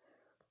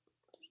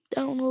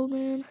 Download,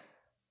 man.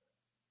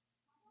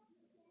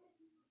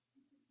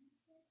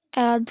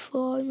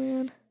 Adfly,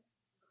 man.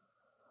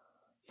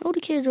 No, the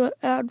kids are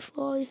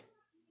Adfly.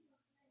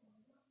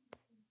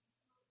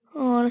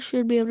 Oh, I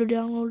should be able to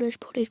download this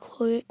pretty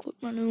quick with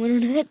my new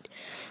internet.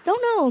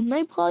 Don't know,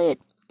 may play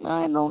it.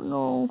 I don't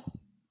know.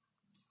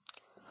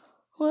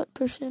 What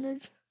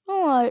percentage?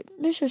 Alright,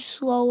 this is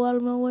slow out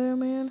of nowhere,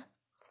 man.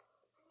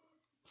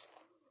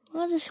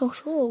 Why is it so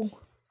slow?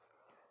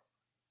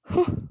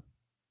 Huh.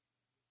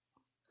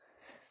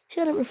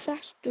 Should have been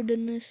faster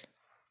than this.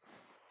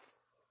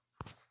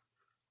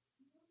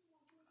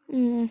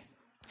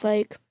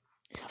 Fake.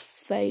 It's a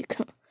fake.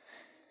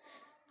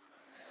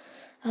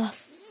 A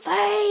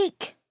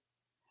fake!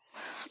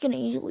 I can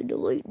easily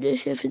delete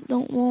this if it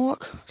don't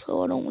work,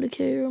 so I don't really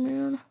care,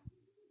 man.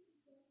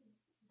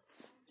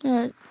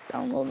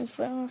 Downloading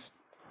fast.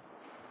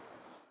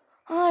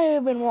 I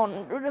have been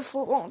wanting to do this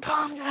for a long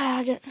time.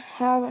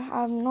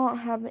 I've not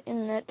had the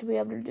internet to be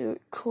able to do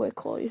it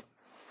quickly.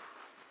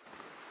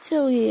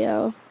 So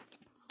yeah,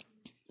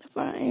 if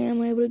I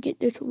am able to get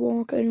this to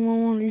work,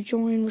 anyone want to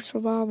join the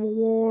survival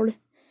world?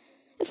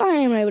 If I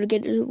am able to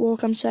get this to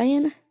work, I'm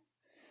saying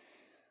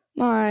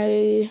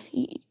my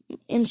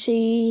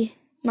MC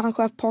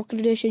Minecraft Pocket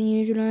Edition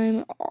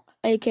username,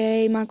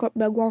 aka Minecraft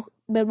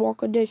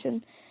Bedrock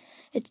Edition.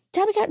 It's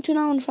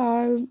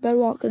TabbyCat295,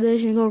 Bedrock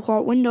Edition, go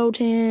to Windows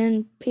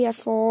 10,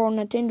 PS4,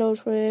 Nintendo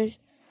Switch,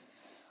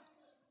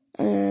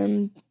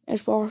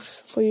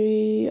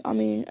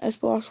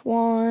 Xbox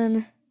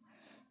 1,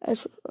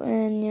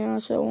 and yeah,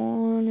 so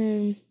on,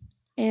 and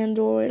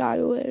Android,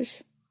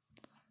 iOS.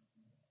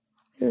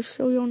 Just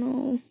so y'all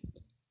know.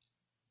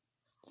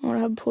 I want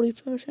to have pretty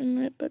fast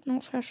internet, but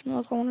not fast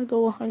enough. I want to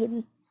go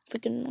 100,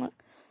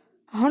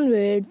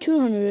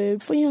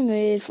 200,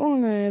 300,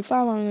 400,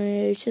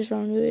 500,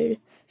 600,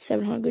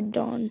 700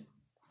 done.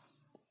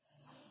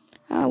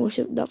 I wish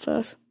it was that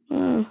fast.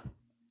 I'm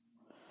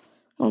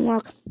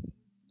like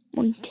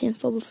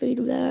 1/10 of a feet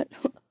of that.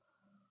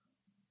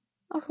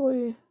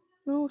 Actually,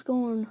 no, it's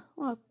going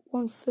like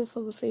 1/5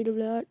 of a feet of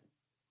that.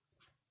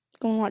 It's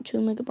going like 2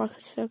 megabytes a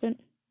second.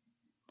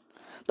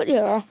 But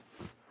yeah,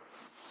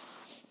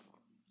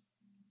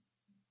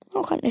 I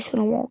don't think this is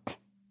gonna work.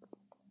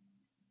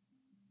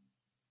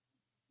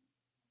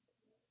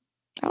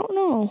 I don't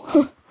know.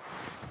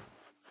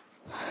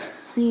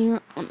 Yeah,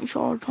 let me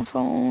charge my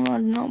phone. I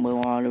did not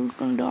realize it was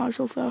gonna die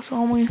so fast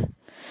on me.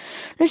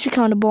 This is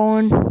kind of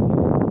boring.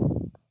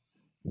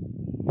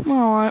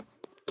 Alright,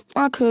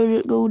 I could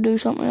just go do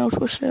something else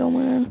with still,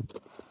 man.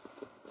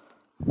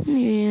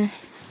 Yeah,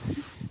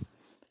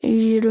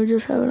 easier to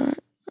just have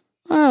it.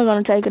 I'm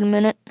gonna take it a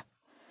minute.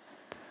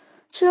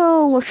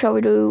 So, what shall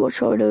we do? What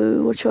shall we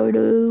do? What shall we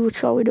do? What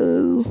shall we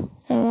do?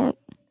 Alright.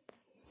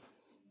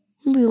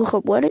 Maybe look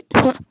up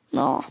Reddit?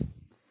 Nah.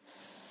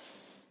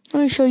 Let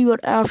me show you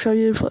what apps I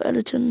use for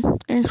editing.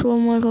 Install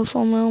Maker,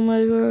 Thumbnail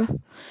Maker,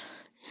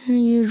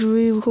 use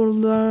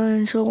Record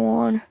and so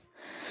on.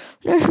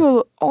 This is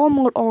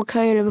Omlet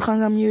Arcade because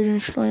I'm using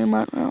Stream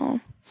right now.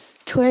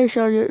 Twitch,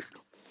 I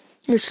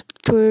just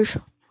Twitch.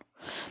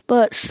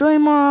 But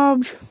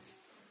Streamlabs,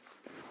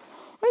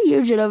 I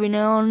use it every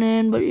now and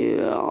then, but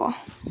yeah.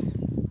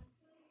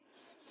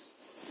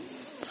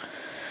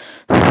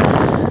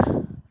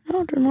 No,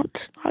 I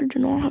do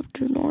not have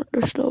to not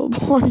disturb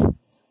one.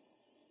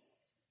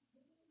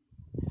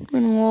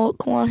 And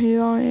look, while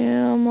here I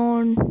am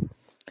on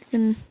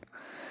freaking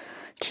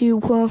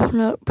Cubecraft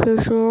that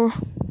picture.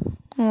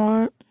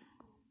 Alright.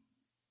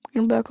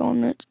 Get back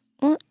on it.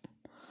 What?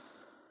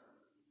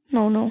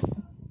 No.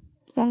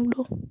 Wrong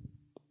door.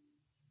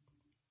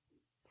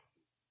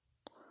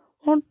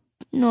 What?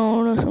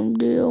 No, that's some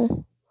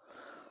deal.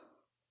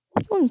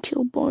 I'm getting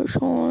killed by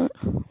something.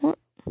 What?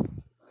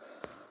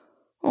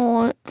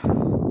 Alright.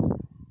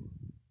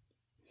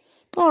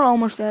 We're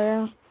almost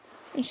there.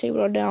 Let's see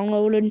what I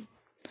downloaded.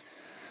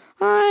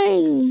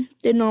 I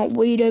did not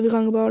read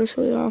everything about it,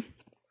 so yeah.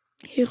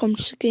 Here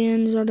comes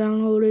skins I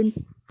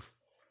downloaded.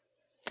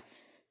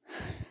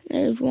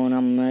 There's one I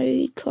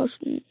made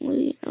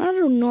customly. And I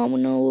do not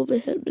know if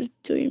it had the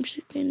dream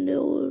skin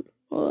deal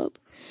up.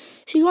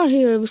 See right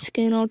here the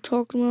skin I was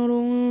talking about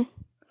on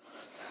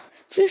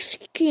this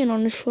skin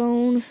on this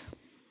phone.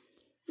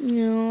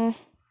 Yeah.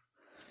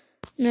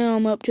 Now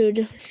I'm up to a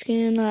different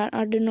skin that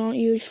I did not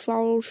use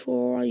files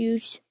for. I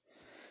used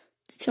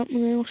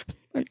something else,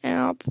 an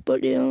app,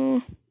 but yeah.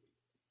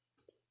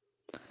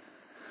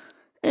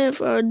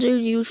 If I do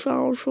use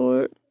files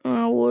for it,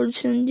 I would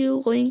send you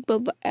a link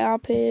of the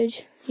app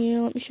page.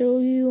 Yeah, let me show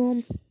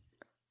you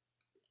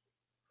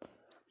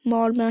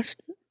mod master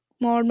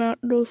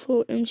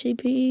for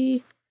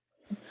NCP.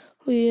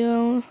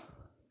 Yeah,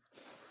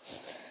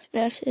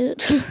 that's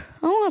it. I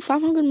only have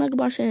 500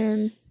 megabytes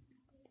in.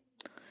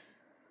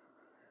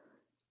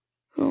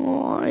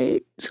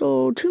 Alright,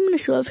 so 2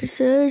 minutes left, it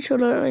says, so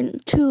that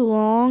ain't too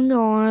long.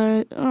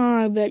 Alright,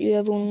 I bet you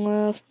have one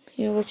left.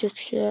 Here, let's just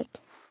check.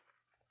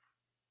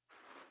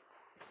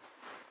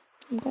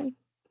 I'm going.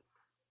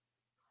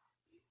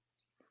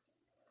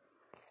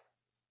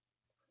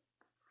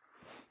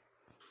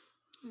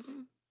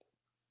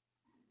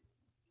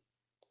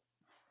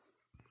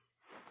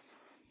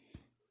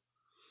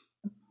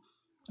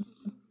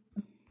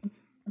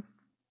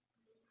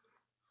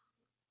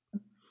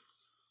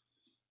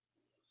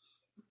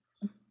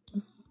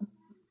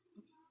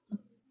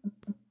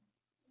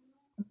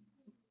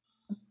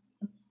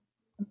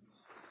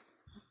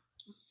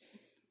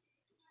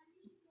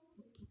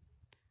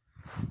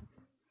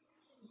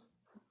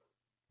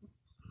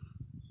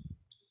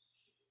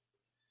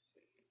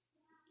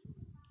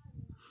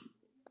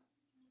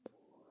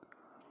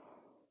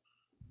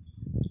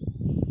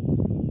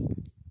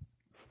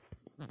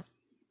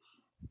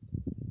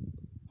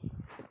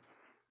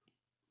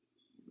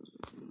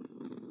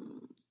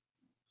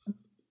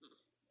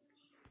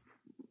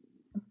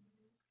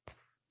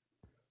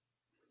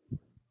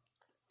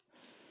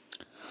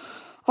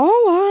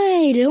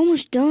 Alright,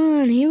 almost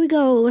done. Here we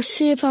go. Let's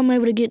see if I'm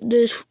able to get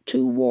this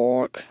to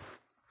work.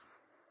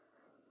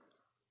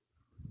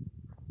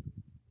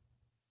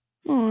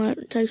 Alright,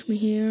 it takes me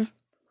here.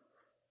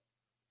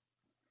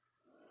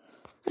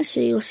 Let's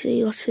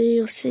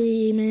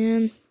see,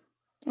 man.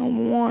 I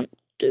want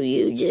to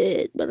use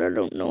it, but I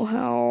don't know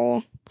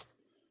how.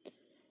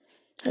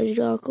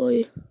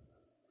 Exactly.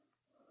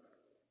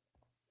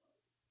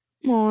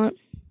 Alright.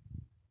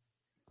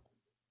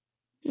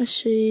 Let's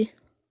see.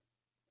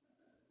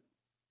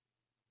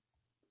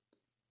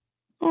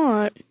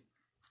 Alright.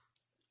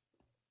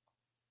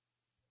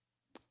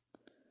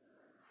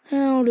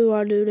 How do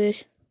I do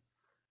this?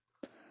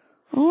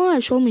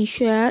 Alright, show me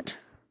chat.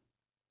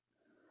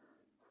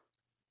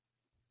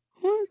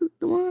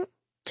 What?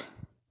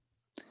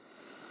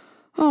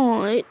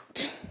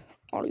 Alright.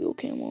 Audio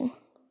camera.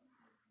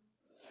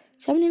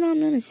 79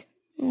 minutes.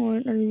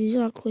 Alright, that is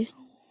exactly.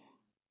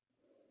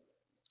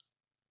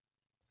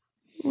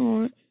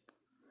 Alright.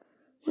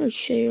 What does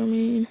share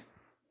mean?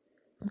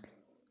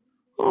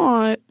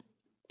 Alright.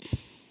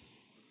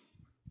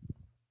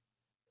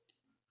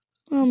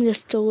 I'm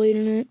just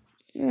deleting it.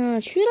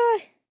 Should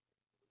I?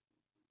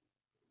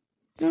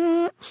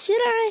 Should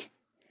I?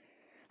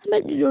 I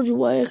bet there's a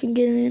way I can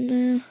get it in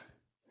there.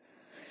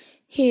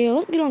 Here,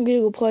 let me get on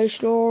Google Play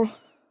Store.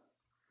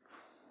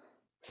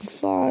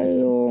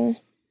 File.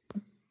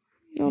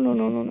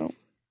 No.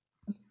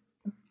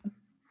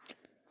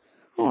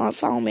 Alright,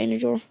 File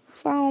Manager.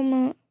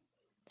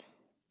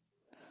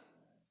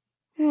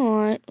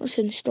 Alright, let's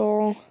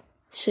install.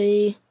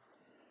 See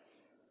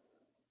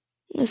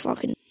if I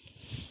can.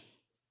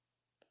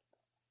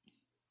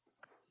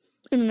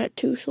 Internet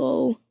too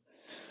slow.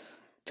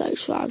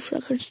 Takes 5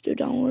 seconds to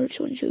download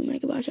 22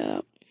 megabytes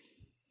app.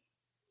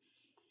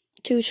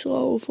 Too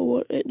slow for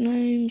what it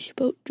name's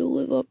supposed to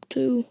live up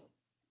to.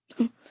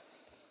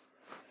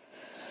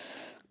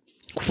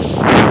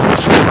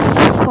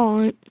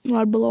 Alright,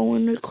 right below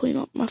in to clean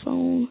up my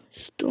phone.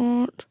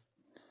 Start.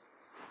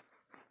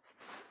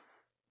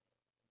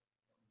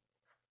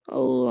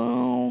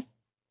 Allow.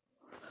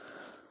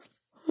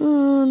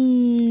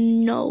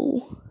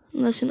 No.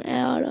 Unless an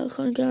ad, I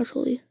think,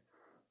 actually.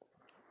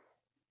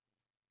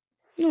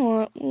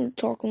 Alright, what are we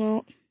talking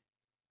about?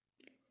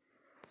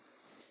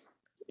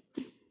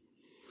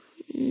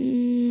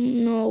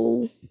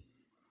 No.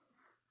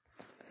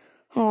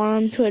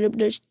 Alright, I'm straight up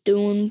just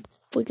doing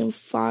freaking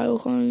file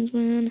claims,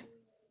 man.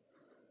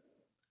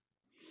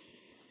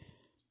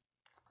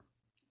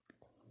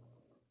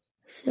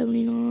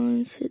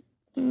 $79,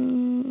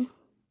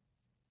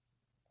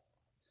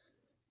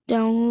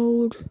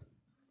 download.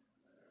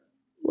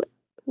 What?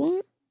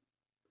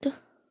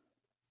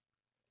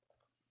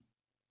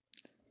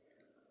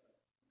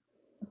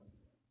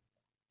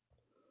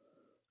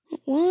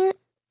 What,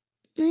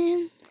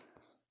 man?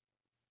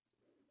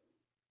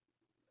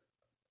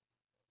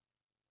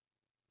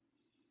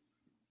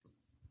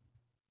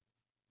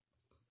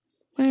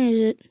 Where is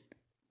it?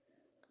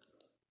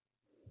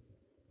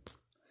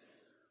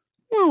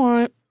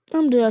 Alright,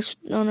 I'm just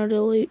gonna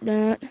delete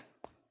that.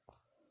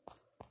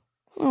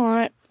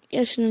 Alright,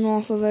 getting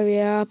off of every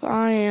app.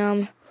 I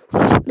am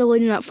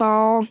deleting that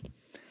file.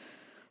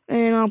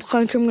 And I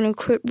think I'm gonna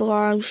quit the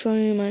live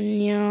stream,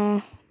 and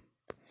yeah,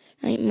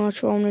 ain't much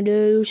for them to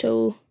do,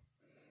 so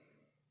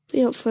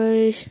feel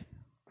face.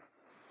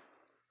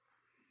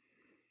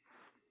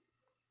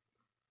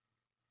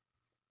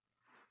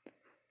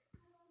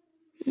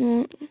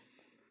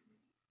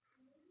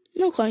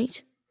 No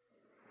thanks.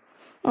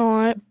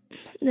 Alright,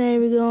 there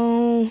we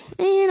go.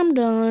 And I'm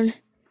done.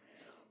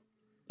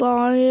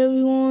 Bye,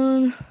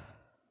 everyone.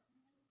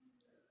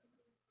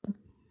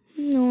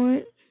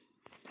 Alright,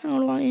 how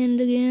do I end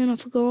again? I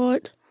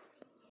forgot.